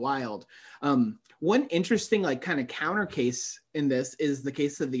catching in the wild? One interesting like kind of counter case in this is the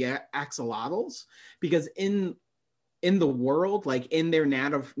case of the axolotls, because in the world, like in their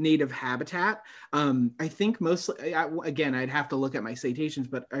native habitat, I think mostly, again, I'd have to look at my citations,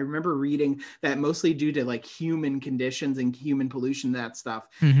 but I remember reading that mostly due to like human conditions and human pollution, that stuff,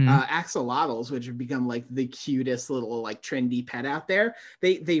 axolotls, which have become like the cutest little like trendy pet out there,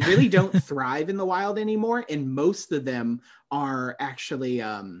 they really don't thrive in the wild anymore, and most of them are actually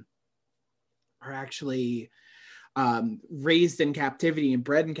raised in captivity and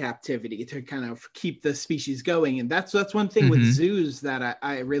bred in captivity to kind of keep the species going. And that's one thing with zoos that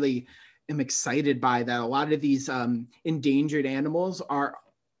I really am excited by, that a lot of these endangered animals are,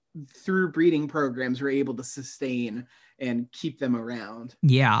 through breeding programs, we're able to sustain and keep them around.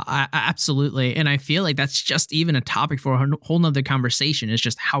 Yeah, absolutely. And I feel like that's just even a topic for a whole nother conversation. It's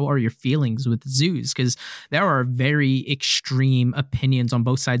just, how are your feelings with zoos? Because there are very extreme opinions on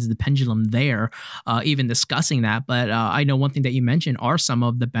both sides of the pendulum there, even discussing that. But I know one thing that you mentioned are some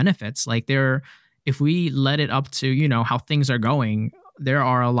of the benefits. Like if we let it up to, how things are going, there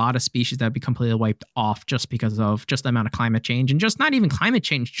are a lot of species that be completely wiped off just because of just the amount of climate change, and just not even climate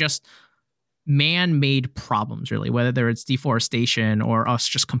change, just man-made problems, really, whether it's deforestation or us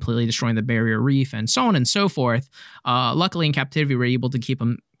just completely destroying the barrier reef and so on and so forth. Luckily in captivity, we're able to keep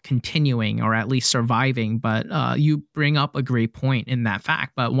them continuing or at least surviving. But you bring up a great point in that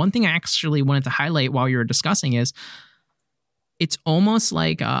fact. But one thing I actually wanted to highlight while you were discussing is it's almost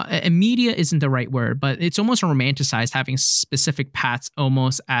like media isn't the right word, but it's almost romanticized having specific pets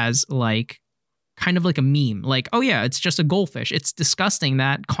almost as like kind of like a meme. Like, oh yeah, it's just a goldfish. It's disgusting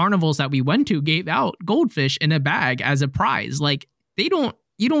that carnivals that we went to gave out goldfish in a bag as a prize. Like you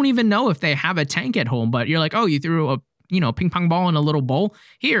don't even know if they have a tank at home, but you're like, oh, you threw a ping pong ball in a little bowl.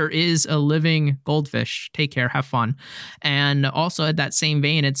 Here is a living goldfish. Take care, have fun. And also at that same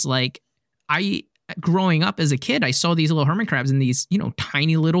vein, it's like growing up as a kid, I saw these little hermit crabs in these,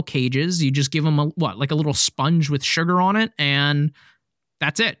 tiny little cages. You just give them like a little sponge with sugar on it, and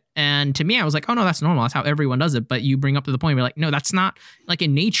that's it. And to me, I was like, oh no, that's normal. That's how everyone does it. But you bring up to the point where like, no, that's not. Like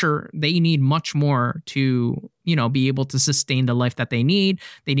in nature, they need much more to, be able to sustain the life that they need.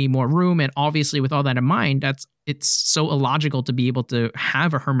 They need more room. And obviously with all that in mind, it's so illogical to be able to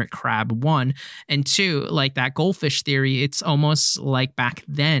have a hermit crab, one. And two, like that goldfish theory, it's almost like back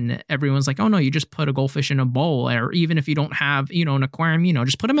then, everyone's like, oh no, you just put a goldfish in a bowl. Or even if you don't have, an aquarium,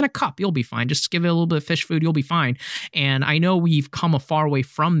 just put them in a cup. You'll be fine. Just give it a little bit of fish food. You'll be fine. And I know we've come a far way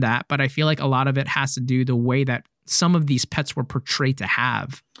from that, but I feel like a lot of it has to do the way that some of these pets were portrayed to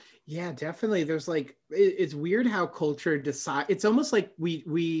have. Yeah, definitely. There's like, it's weird how culture decide. It's almost like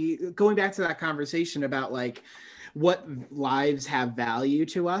we going back to that conversation about like what lives have value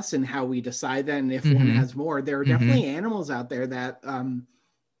to us and how we decide that. And if one has more, there are definitely animals out there that,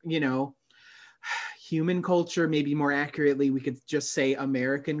 human culture, maybe more accurately, we could just say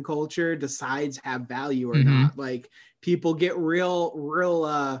American culture decides have value or not. Like people get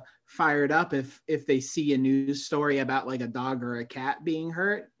real fired up if they see a news story about like a dog or a cat being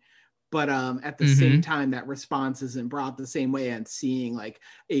hurt. But at the same time, that response isn't brought the same way, and seeing like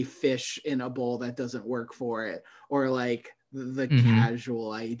a fish in a bowl that doesn't work for it, or like the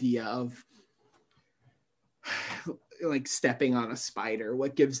casual idea of like stepping on a spider,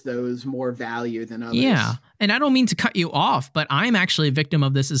 what gives those more value than others? Yeah. And I don't mean to cut you off, but I'm actually a victim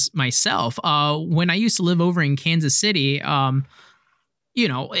of this as myself. When I used to live over in Kansas City,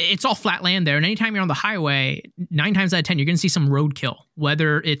 it's all flat land there. And anytime you're on the highway, 9 times out of 10, you're going to see some roadkill,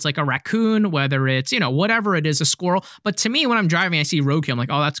 whether it's like a raccoon, whether it's, whatever it is, a squirrel. But to me, when I'm driving, I see roadkill. I'm like,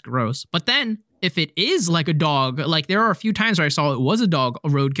 oh, that's gross. But then if it is like a dog, like there are a few times where I saw it was a dog, a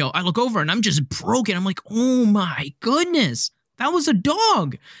roadkill, I look over and I'm just broken. I'm like, oh my goodness, that was a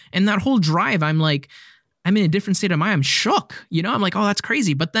dog. And that whole drive, I'm like, I'm in a different state of mind. I'm shook, I'm like, oh, that's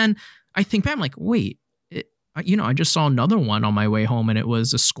crazy. But then I think back, I'm like, wait, I just saw another one on my way home and it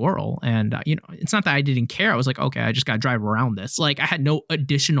was a squirrel. And, it's not that I didn't care. I was like, okay, I just got to drive around this. Like I had no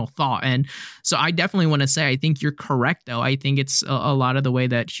additional thought. And so I definitely want to say, I think you're correct, though. I think it's a lot of the way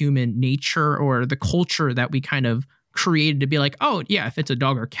that human nature or the culture that we kind of created to be like, oh yeah, if it's a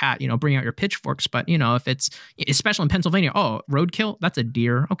dog or cat, bring out your pitchforks. But if it's, especially in Pennsylvania, oh, roadkill, that's a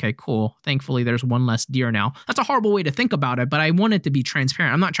deer. Okay, cool. Thankfully there's one less deer now. That's a horrible way to think about it, but I want it to be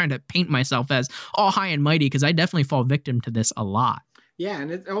transparent. I'm not trying to paint myself as all high and mighty, because I definitely fall victim to this a lot. Yeah.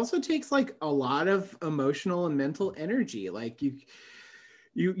 And it also takes like a lot of emotional and mental energy. Like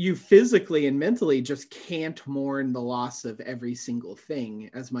you physically and mentally just can't mourn the loss of every single thing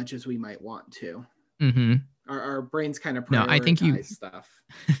as much as we might want to. Our brains kind of prioritize stuff.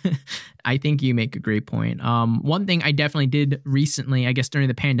 I think you make a great point. One thing I definitely did recently, I guess during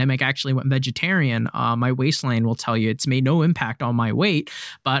the pandemic, I actually went vegetarian. My waistline will tell you it's made no impact on my weight,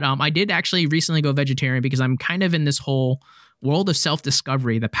 but I did actually recently go vegetarian because I'm kind of in this whole world of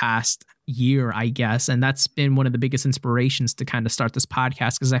self-discovery the past year, I guess. And that's been one of the biggest inspirations to kind of start this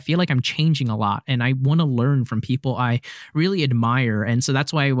podcast, because I feel like I'm changing a lot and I want to learn from people I really admire. And so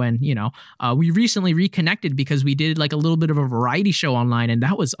that's why when, we recently reconnected, because we did like a little bit of a variety show online, and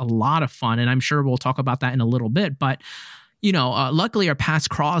that was a lot of fun. And I'm sure we'll talk about that in a little bit, but luckily our paths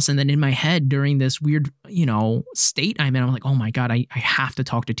crossed. And then in my head during this weird, state I'm in, I'm like, oh my God, I have to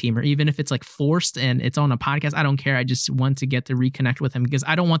talk to Timur, even if it's like forced and it's on a podcast. I don't care. I just want to get to reconnect with him, because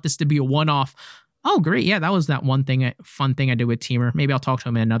I don't want this to be a one-off. Oh, great. Yeah, that was that one thing, fun thing I did with Timur. Maybe I'll talk to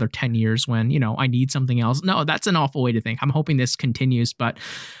him in another 10 years when, I need something else. No, that's an awful way to think. I'm hoping this continues. But,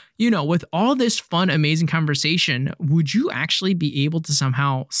 with all this fun, amazing conversation, would you actually be able to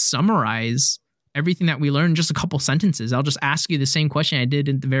somehow summarize everything that we learned in just a couple sentences? I'll just ask you the same question I did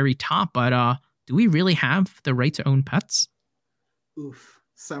at the very top, but do we really have the right to own pets? Oof,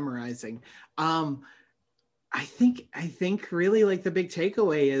 summarizing. I think really like the big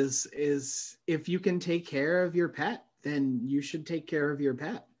takeaway is if you can take care of your pet, then you should take care of your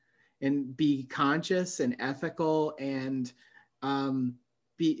pet and be conscious and ethical and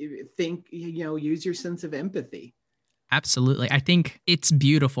use your sense of empathy. Absolutely. I think it's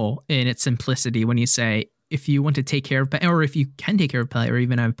beautiful in its simplicity when you say, if you want to take care of pet, or if you can take care of pet or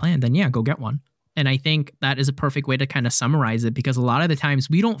even have a plan, then yeah, go get one. And I think that is a perfect way to kind of summarize it, because a lot of the times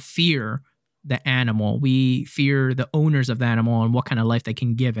we don't fear the animal. We fear the owners of the animal and what kind of life they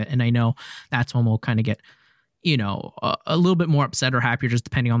can give it. And I know that's when we'll kind of get, a little bit more upset or happier, just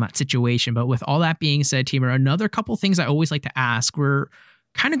depending on that situation. But with all that being said, Teamer, another couple things I always like to ask, we're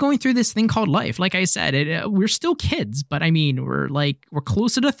kind of going through this thing called life. Like I said, we're still kids, but I mean, we're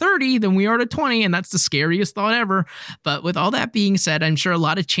closer to 30 than we are to 20. And that's the scariest thought ever. But with all that being said, I'm sure a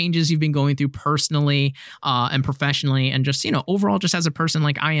lot of changes you've been going through personally and professionally, and just, overall, just as a person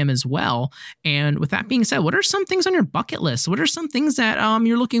like I am as well. And with that being said, what are some things on your bucket list? What are some things that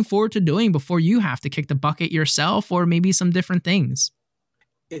you're looking forward to doing before you have to kick the bucket yourself, or maybe some different things?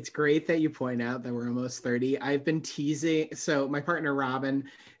 It's great that you point out that we're almost 30. I've been teasing. So my partner, Robin,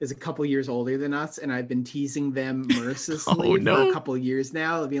 is a couple years older than us, and I've been teasing them mercilessly for a couple years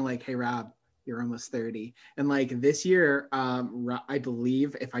now, being like, hey, Rob, you're almost 30. And like this year, I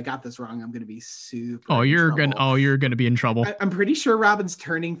believe, if I got this wrong, I'm going to be super you're going to be in trouble. I'm pretty sure Robin's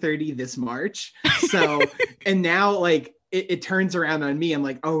turning 30 this March. So, and now like it turns around on me. I'm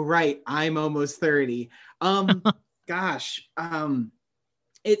like, oh, right. I'm almost 30. Gosh.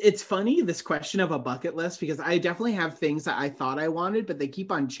 It's funny, this question of a bucket list, because I definitely have things that I thought I wanted, but they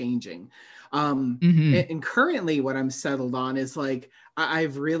keep on changing. And currently what I'm settled on is like,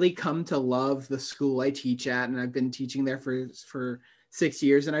 I've really come to love the school I teach at, and I've been teaching there for 6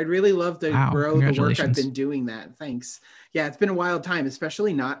 years. And I'd really love to grow the work I've been doing that. Thanks. Yeah, it's been a wild time,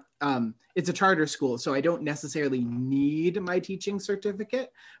 especially not, it's a charter school, so I don't necessarily need my teaching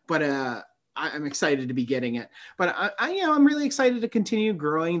certificate, but I'm excited to be getting it. But I'm really excited to continue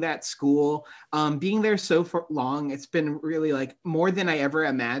growing that school. Being there so long, it's been really like more than I ever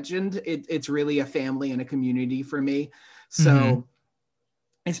imagined. It's really a family and a community for me. So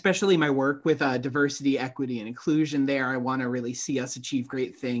especially my work with diversity, equity, and inclusion there, I want to really see us achieve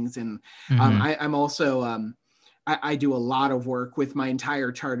great things. And I'm also, I do a lot of work with my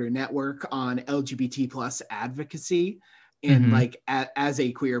entire charter network on LGBT plus advocacy. And like as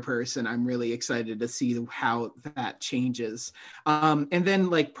a queer person, I'm really excited to see how that changes. And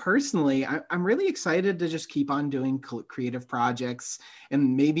then like personally, I'm really excited to just keep on doing creative projects,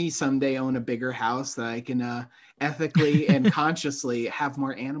 and maybe someday own a bigger house that I can ethically and consciously have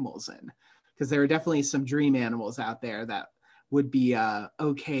more animals in. Because there are definitely some dream animals out there that would be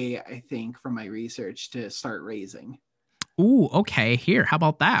okay, I think, from my research to start raising. Ooh, okay. Here, how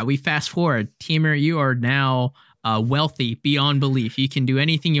about that? We fast forward. Teamer, you are now wealthy beyond belief. You can do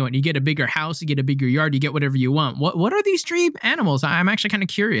anything you want. You get a bigger house, you get a bigger yard, you get whatever you want. What are these dream animals? I'm actually kind of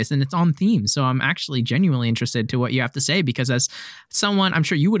curious, and it's on theme. So I'm actually genuinely interested to what you have to say, because as someone, I'm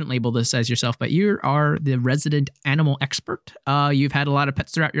sure you wouldn't label this as yourself, but you are the resident animal expert. You've had a lot of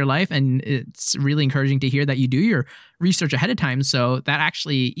pets throughout your life, and it's really encouraging to hear that you do your research ahead of time. So that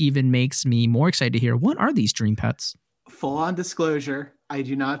actually even makes me more excited to hear, what are these dream pets? Full on disclosure, I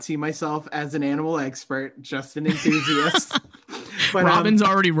do not see myself as an animal expert, just an enthusiast. But Robin's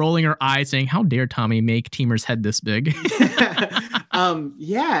already rolling her eyes saying, how dare Tommy make Teamer's head this big?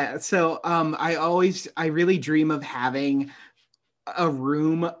 Yeah. So I really dream of having a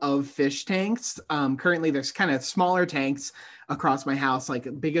room of fish tanks. Currently there's kind of smaller tanks across my house. Like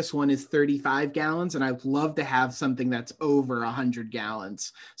the biggest one is 35 gallons, and I'd love to have something that's over 100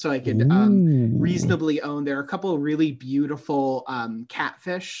 gallons so I could reasonably own. There are a couple of really beautiful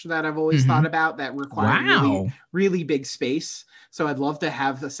catfish that I've always thought about that require really, really big space. So I'd love to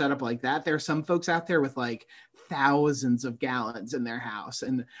have a setup like that. There are some folks out there with like thousands of gallons in their house.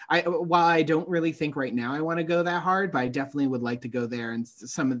 And while I don't really think right now I want to go that hard, but I definitely would like to go there, and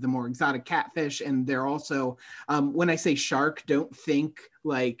some of the more exotic catfish. And they're also, when I say shark, don't think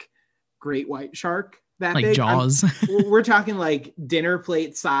like great white shark that like big. Jaws. We're talking like dinner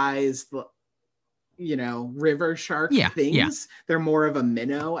plate size, river shark things. Yeah. They're more of a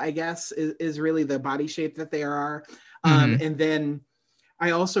minnow, I guess, is really the body shape that they are. And then I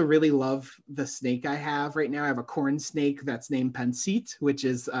also really love the snake I have right now. I have a corn snake that's named Pansit, which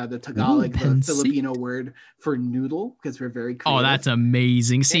is the Tagalog, the Filipino word for noodle, because we're very creative. Oh, that's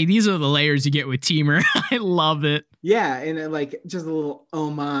amazing. See, these are the layers you get with Teamer. I love it. Yeah, and like just a little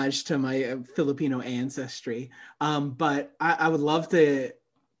homage to my Filipino ancestry. But I would love to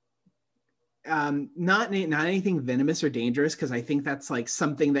not anything venomous or dangerous, because I think that's like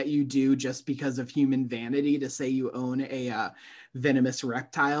something that you do just because of human vanity to say you own a venomous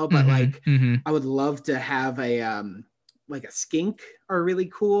reptile. But I would love to have a like a skink are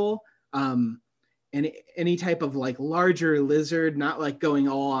really cool. And any type of like larger lizard, not like going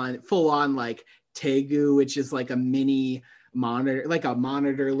full on like tegu, which is like a mini monitor, like a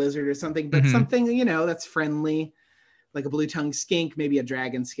monitor lizard or something, but Mhm. something, you know, that's friendly, like a blue-tongued skink, maybe a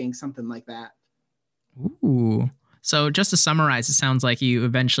dragon skink, something like that. Ooh. So just to summarize, it sounds like you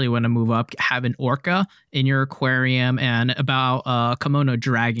eventually want to move up, have an orca in your aquarium, and about a kimono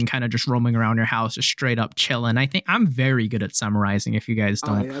dragon kind of just roaming around your house, just straight up chilling. I think I'm very good at summarizing. If you guys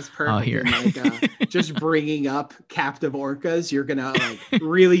don't Yeah, that's perfect. hear, And like just bringing up captive orcas, you're gonna like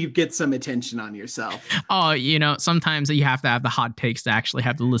really get some attention on yourself. Oh, you know, sometimes you have to have the hot takes to actually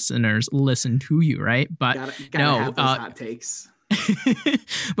have the listeners listen to you, right? But gotta have those hot takes.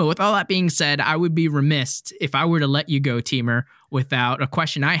 But with all that being said, I would be remiss if I were to let you go, Teamer, without a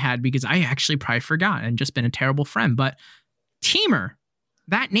question I had, because I actually probably forgot and just been a terrible friend. But Teamer,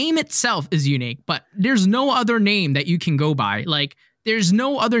 that name itself is unique, but there's no other name that you can go by. Like, there's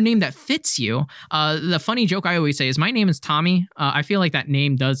no other name that fits you. The funny joke I always say is my name is Tommy. I feel like that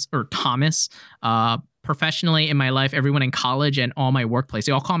name does, or Thomas. Professionally in my life, everyone in college and all my workplace,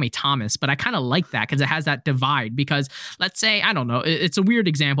 they all call me Thomas, but I kind of like that because it has that divide. Because let's say, I don't know, it's a weird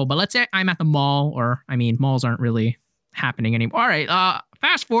example, but let's say I'm at the mall, or I mean, malls aren't really happening anymore. All right,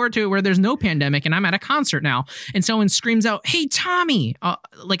 fast forward to where there's no pandemic and I'm at a concert now, and someone screams out, "Hey, Tommy!"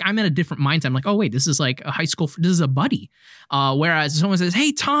 Like I'm in a different mindset. I'm like, oh wait, this is like a high school. This is a buddy. Whereas someone says,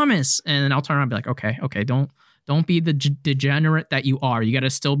 "Hey, Thomas," and then I'll turn around and be like, okay, don't be the degenerate that you are. You got to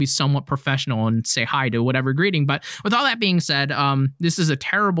still be somewhat professional and say hi to whatever greeting. But with all that being said, this is a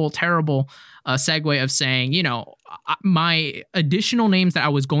terrible segue of saying, you know, my additional names that I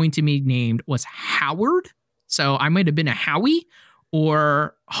was going to be named was Howard. So I might have been a Howie,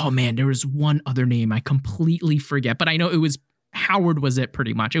 or, oh man, there was one other name I completely forget, but I know it was Howard was it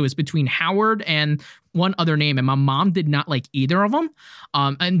pretty much. It was between Howard and one other name, and my mom did not like either of them.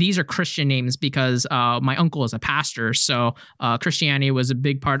 And these are Christian names because my uncle is a pastor, so Christianity was a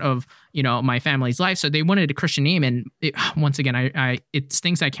big part of, you know, my family's life. So they wanted a Christian name, and once again, it's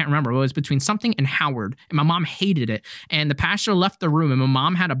things I can't remember. It was between something and Howard, and my mom hated it. And the pastor left the room, and my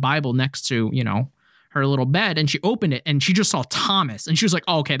mom had a Bible next to, you know, her little bed, and she opened it and she just saw Thomas, and she was like,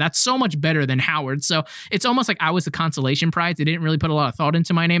 oh, okay, that's so much better than Howard. So it's almost like I was the consolation prize. They didn't really put a lot of thought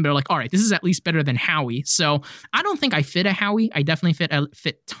into my name, but they're like, all right, this is at least better than Howie. So I don't think I fit a Howie. I definitely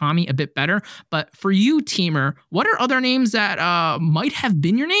fit Tommy a bit better. But for you, Teamer, what are other names that might have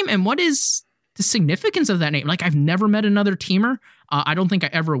been your name, and what is the significance of that name? Like, I've never met another Teamer. I don't think I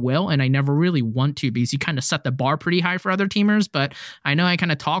ever will, and I never really want to, because you kind of set the bar pretty high for other Teamers. But I know I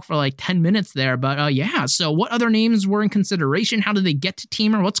kind of talked for like 10 minutes there. But yeah, so what other names were in consideration? How did they get to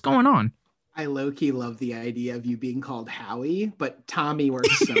Teamer? What's going on? I low-key love the idea of you being called Howie, but Tommy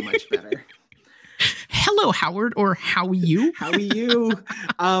works so much better. Hello, Howard, or how are you? How are you?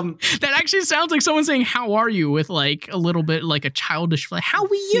 That actually sounds like someone saying "How are you?" with like a little bit like a childish. How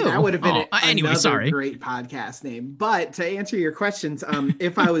are you? That would have been anyway. Sorry, great podcast name. But to answer your questions,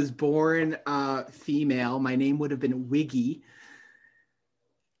 if I was born female, my name would have been Wiggy.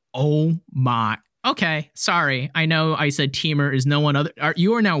 Oh my. Okay, sorry. I know I said Teamer is no one other.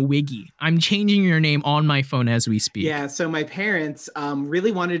 You are now Wiggy. I'm changing your name on my phone as we speak. Yeah, so my parents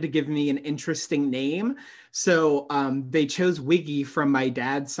really wanted to give me an interesting name. So they chose Wiggy from my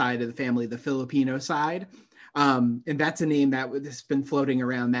dad's side of the family, the Filipino side. And that's a name that has been floating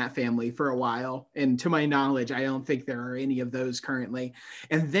around that family for a while. And to my knowledge, I don't think there are any of those currently.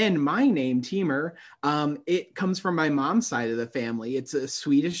 And then my name, Teamer, it comes from my mom's side of the family. It's a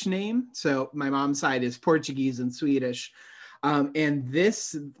Swedish name. So my mom's side is Portuguese and Swedish. And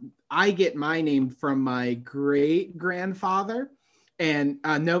I get my name from my great grandfather. And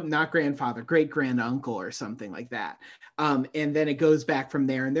no, not grandfather, great grand uncle or something like that. And then it goes back from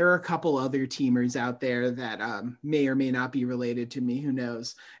there. And there are a couple other Teamers out there that may or may not be related to me. Who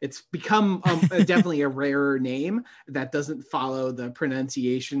knows? It's become definitely a rarer name that doesn't follow the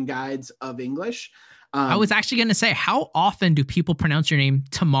pronunciation guides of English. I was actually going to say, how often do people pronounce your name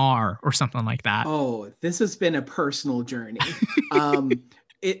Tamar or something like that? Oh, this has been a personal journey.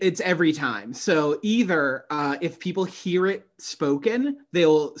 It's every time. So either if people hear it spoken,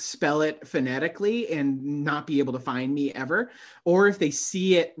 they'll spell it phonetically and not be able to find me ever. Or if they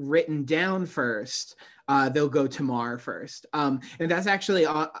see it written down first, they'll go Tamar first. And that's actually,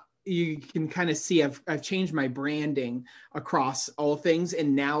 you can kind of see I've changed my branding across all things.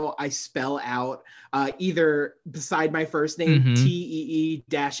 And now I spell out either beside my first name,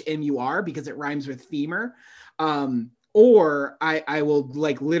 TEE-MUR, because it rhymes with femur. Or I will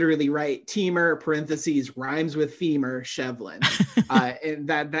like literally write Teamer parentheses rhymes with femur Shevlin, and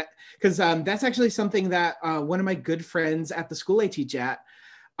that because that's actually something that one of my good friends at the school I teach at,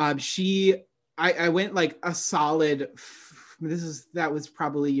 I went like a solid that was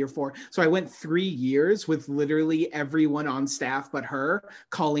probably year 4. So I went 3 years with literally everyone on staff but her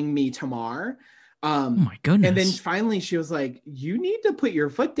calling me Tamar. Oh my goodness. And then finally she was like, you need to put your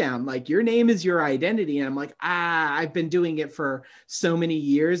foot down. Like, your name is your identity. And I'm like, I've been doing it for so many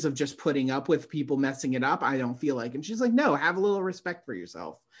years of just putting up with people messing it up. I don't feel like. And she's like, no, have a little respect for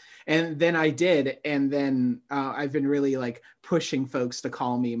yourself. And then I did. And then I've been really like pushing folks to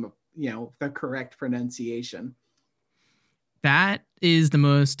call me, the correct pronunciation. That is the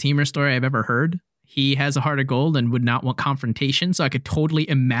most Teamer story I've ever heard. He has a heart of gold and would not want confrontation. So I could totally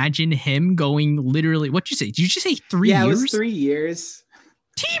imagine him going literally, what'd you say? Did you just say 3 years? Yeah, it was 3 years.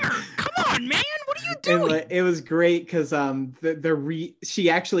 Teamer, come on, man. What are you doing? It was great because she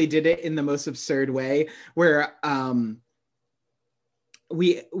actually did it in the most absurd way where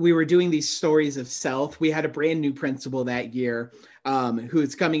we were doing these stories of self. We had a brand new principal that year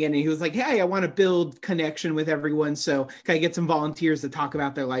who's coming in, and he was like, hey, I want to build connection with everyone. So can I get some volunteers to talk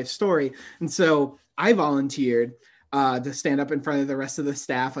about their life story? And so I volunteered to stand up in front of the rest of the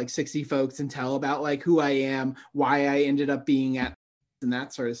staff, like 60 folks, and tell about like who I am, why I ended up being at, and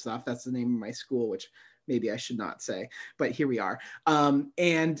that sort of stuff. That's the name of my school, which maybe I should not say, but here we are.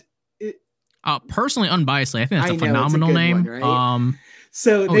 Personally, unbiasedly, I think that's a phenomenal name. One, right?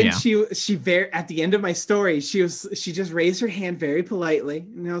 So then yeah. she at the end of my story, she just raised her hand very politely,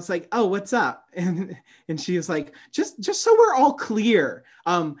 and I was like, "Oh, what's up?" And she was like, "Just so we're all clear,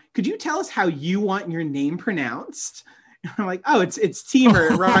 could you tell us how you want your name pronounced?" And I'm like, "Oh, it's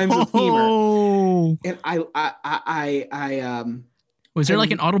Teamer. It rhymes with Teamer." And I was there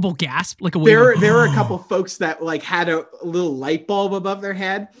like an audible gasp, like a there were a couple folks that like had a little light bulb above their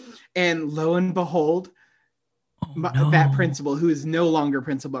head, and lo and behold. That principal, who is no longer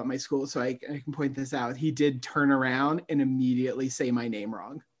principal at my school, so I can point this out, he did turn around and immediately say my name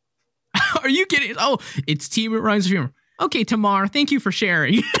wrong. Are you kidding? Oh, it's Teamer rhymes with humor. Okay, Tamar, thank you for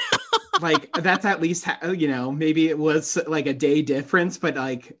sharing. Like, that's at least, maybe it was like a day difference, but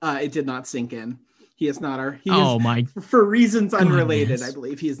like it did not sink in. He is not our, for reasons unrelated, I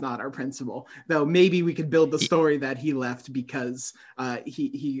believe he is not our principal. Though maybe we could build the story that he left because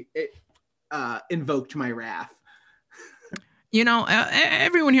he invoked my wrath.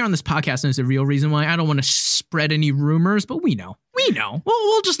 Everyone here on this podcast knows the real reason why. I don't want to spread any rumors, but we know.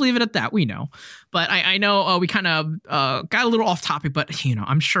 We'll just leave it at that. We know. But I know we kind of got a little off topic, but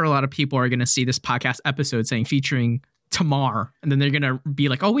I'm sure a lot of people are going to see this podcast episode featuring Tamar, and then they're going to be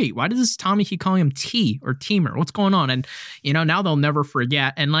like, oh wait, why does this Tommy keep calling him T or Teamer? What's going on? And now they'll never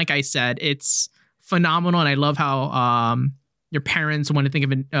forget. And like I said, it's phenomenal, and I love how your parents want to think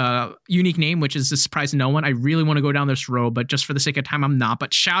of a unique name, which is a surprise to no one. I really want to go down this road, but just for the sake of time, I'm not.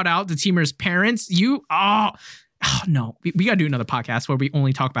 But shout out to Teamer's parents. No, we got to do another podcast where we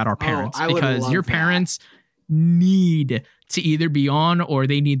only talk about our parents, because your parents need to either be on or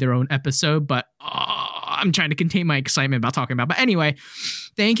they need their own episode. But I'm trying to contain my excitement about talking about. But anyway,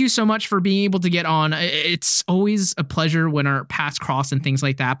 thank you so much for being able to get on. It's always a pleasure when our paths cross and things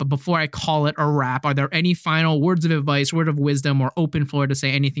like that. But before I call it a wrap, are there any final words of advice, word of wisdom, or open floor to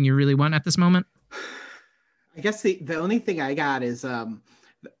say anything you really want at this moment? I guess the only thing I got is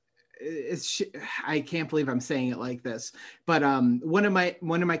I can't believe I'm saying it like this, but one of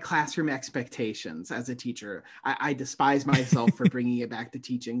my classroom expectations as a teacher, I despise myself for bringing it back to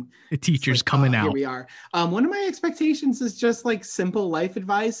teaching. The teacher's coming out. Here we are. One of my expectations is just like simple life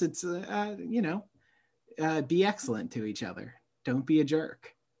advice. It's be excellent to each other. Don't be a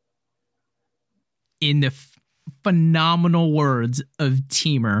jerk. In the phenomenal words of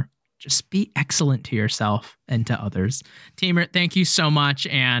Teamer, just be excellent to yourself and to others. Teamer, thank you so much.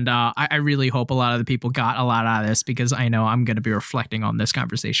 And I really hope a lot of the people got a lot out of this, because I know I'm going to be reflecting on this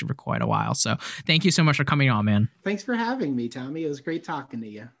conversation for quite a while. So thank you so much for coming on, man. Thanks for having me, Tommy. It was great talking to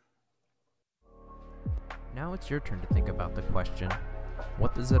you. Now it's your turn to think about the question,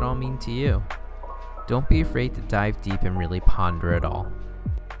 what does it all mean to you? Don't be afraid to dive deep and really ponder it all.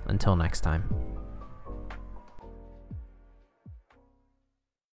 Until next time.